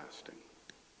everlasting.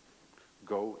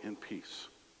 Go in peace.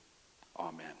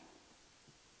 Amen.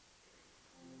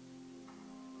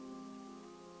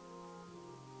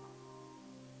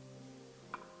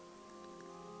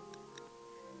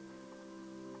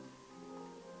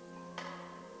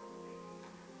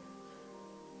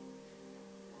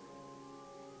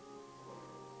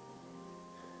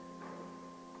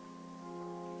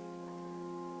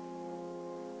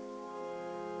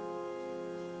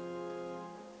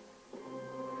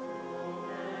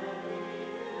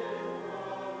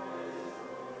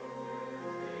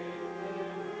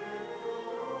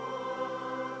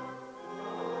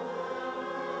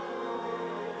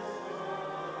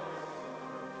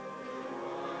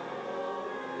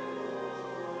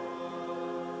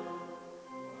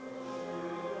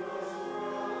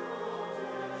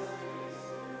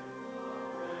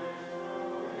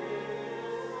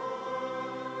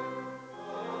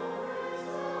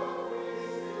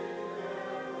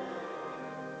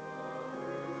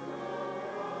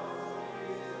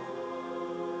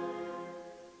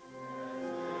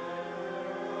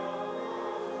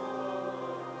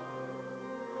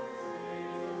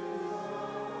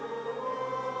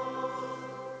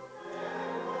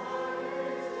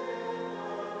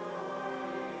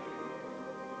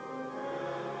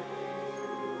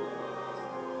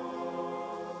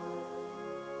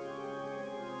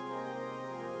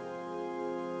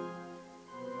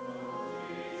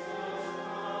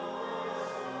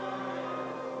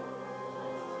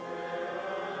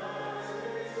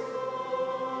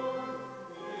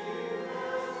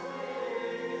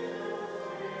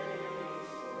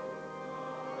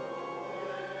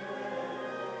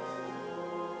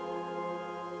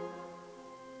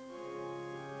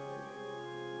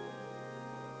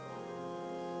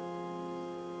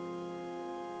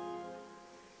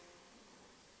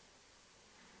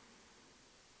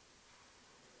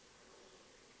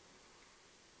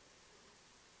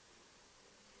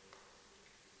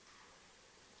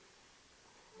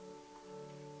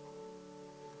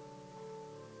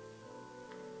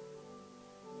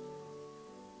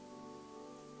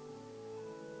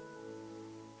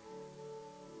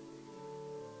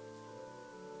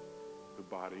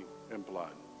 Body and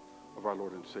blood of our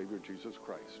Lord and Savior Jesus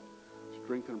Christ,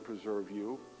 strengthen and preserve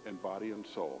you in body and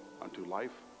soul unto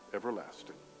life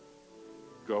everlasting.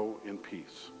 Go in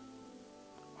peace.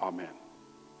 Amen. Amen.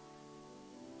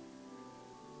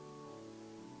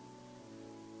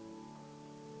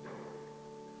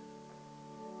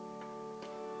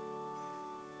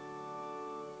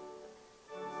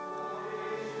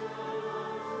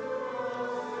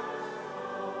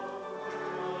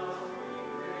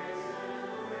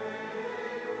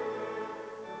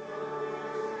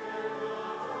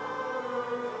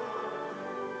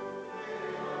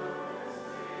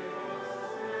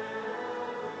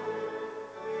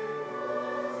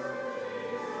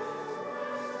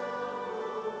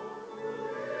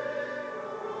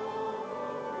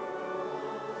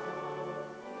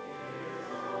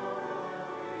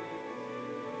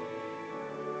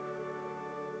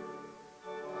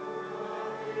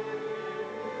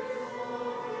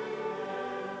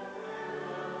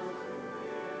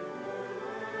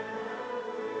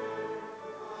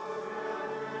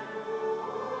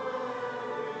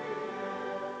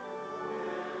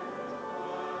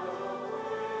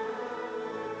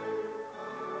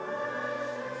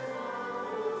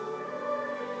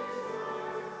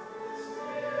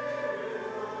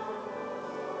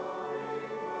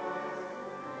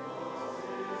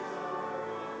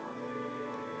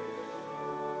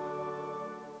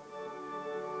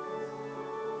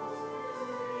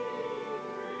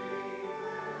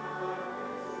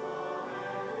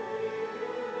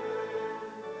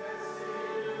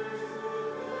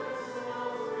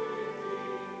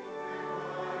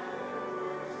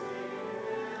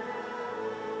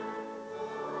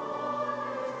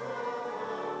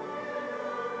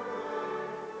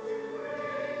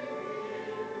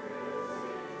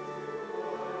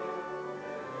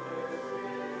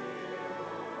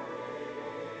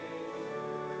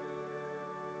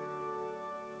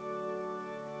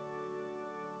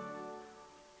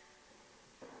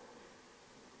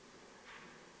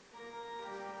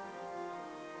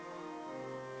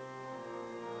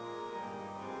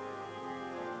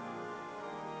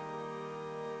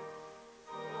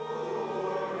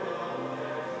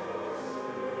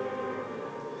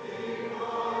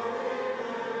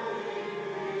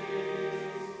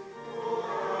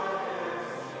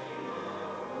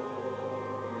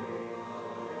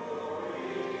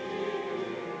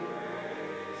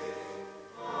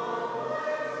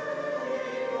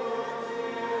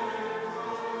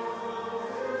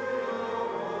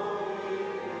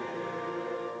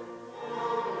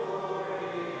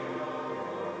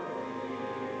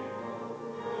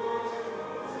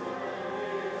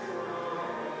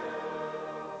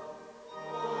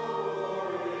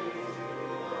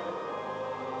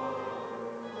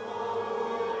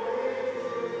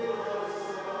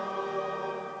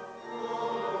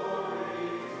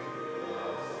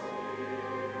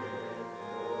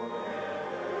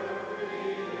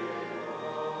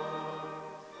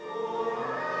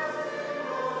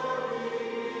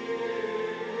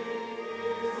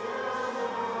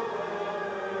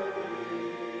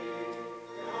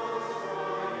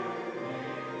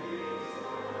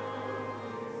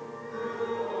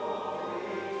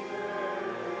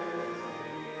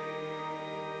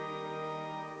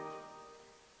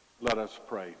 Let us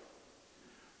pray.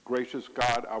 Gracious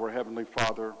God, our Heavenly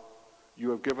Father, you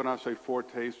have given us a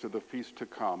foretaste of the feast to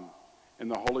come in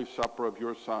the holy supper of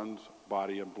your Son's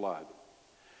body and blood.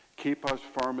 Keep us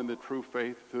firm in the true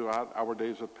faith throughout our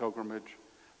days of pilgrimage,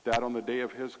 that on the day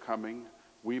of his coming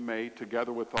we may,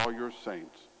 together with all your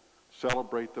saints,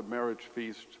 celebrate the marriage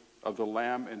feast of the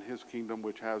Lamb in his kingdom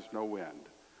which has no end.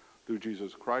 Through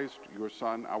Jesus Christ, your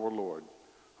Son, our Lord,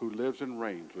 who lives and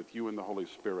reigns with you in the Holy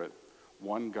Spirit,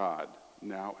 one God,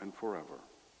 now and forever.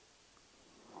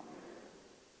 Amen.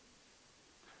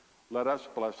 Let us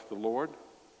bless the Lord.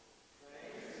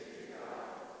 Thanks be to God.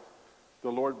 The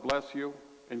Lord bless you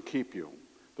and keep you.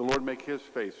 The Lord make his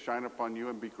face shine upon you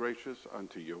and be gracious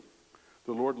unto you.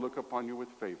 The Lord look upon you with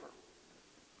favor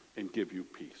and give you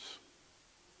peace.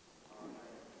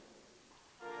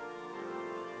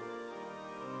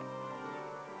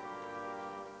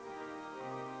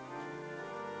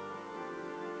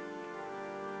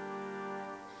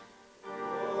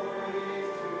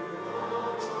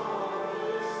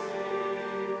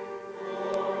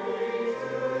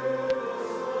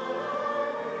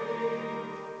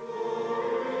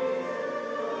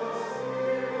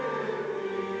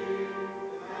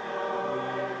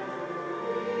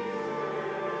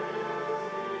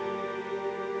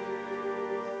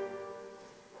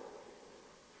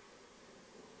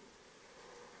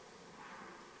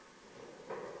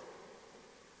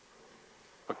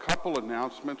 A couple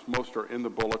announcements. Most are in the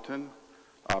bulletin,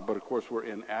 but of course we're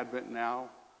in Advent now.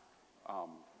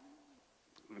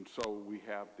 And so we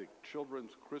have the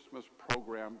Children's Christmas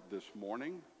program this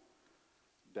morning.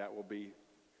 That will be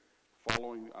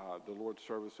following the Lord's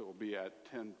service. It will be at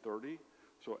 10:30.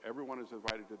 So everyone is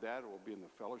invited to that. It will be in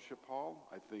the fellowship hall.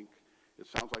 I think it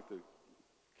sounds like the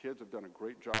kids have done a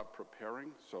great job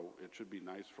preparing, so it should be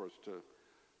nice for us to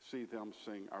see them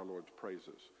sing our Lord's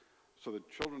praises. So the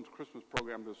children's Christmas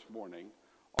program this morning.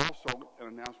 Also, an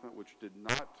announcement which did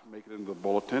not make it into the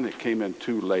bulletin. It came in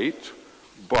too late,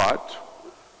 but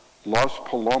Las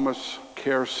Palomas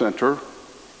Care Center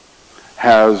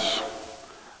has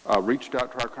reached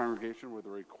out to our congregation with a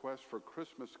request for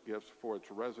Christmas gifts for its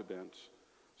residents,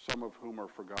 some of whom are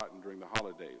forgotten during the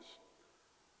holidays.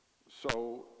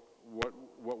 So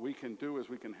what we can do is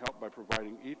we can help by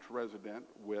providing each resident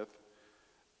with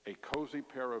a cozy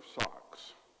pair of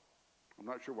socks. I'm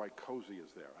not sure why cozy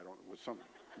is there. I don't know,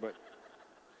 but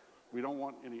we don't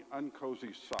want any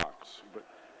uncozy socks. But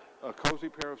a cozy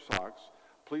pair of socks.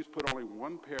 Please put only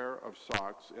one pair of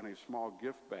socks in a small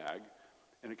gift bag,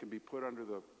 and it can be put under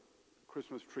the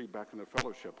Christmas tree back in the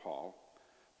fellowship hall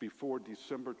before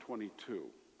December 22.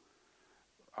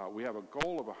 We have a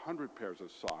goal of 100 pairs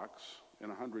of socks and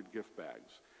 100 gift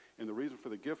bags. And the reason for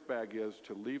the gift bag is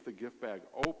to leave the gift bag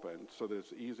open so that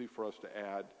it's easy for us to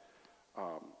add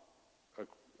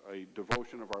a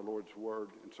devotion of our Lord's Word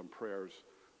and some prayers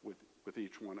with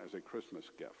each one as a Christmas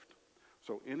gift.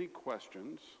 So any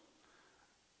questions,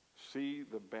 see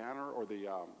the banner or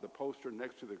the poster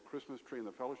next to the Christmas tree in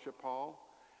the fellowship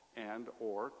hall, and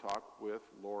or talk with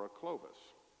Laura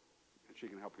Clovis, and she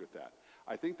can help you with that.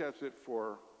 I think that's it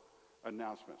for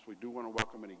announcements. We do want to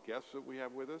welcome any guests that we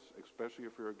have with us, especially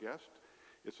if you're a guest.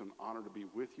 It's an honor to be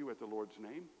with you at the Lord's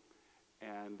name.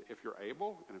 And if you're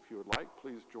able, and if you would like,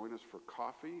 please join us for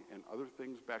coffee and other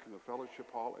things back in the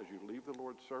fellowship hall as you leave the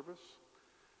Lord's service.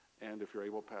 And if you're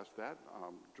able past that,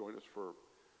 join us for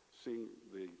seeing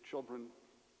the children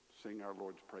sing our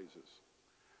Lord's praises.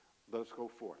 Let us go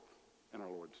forth in our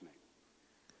Lord's name.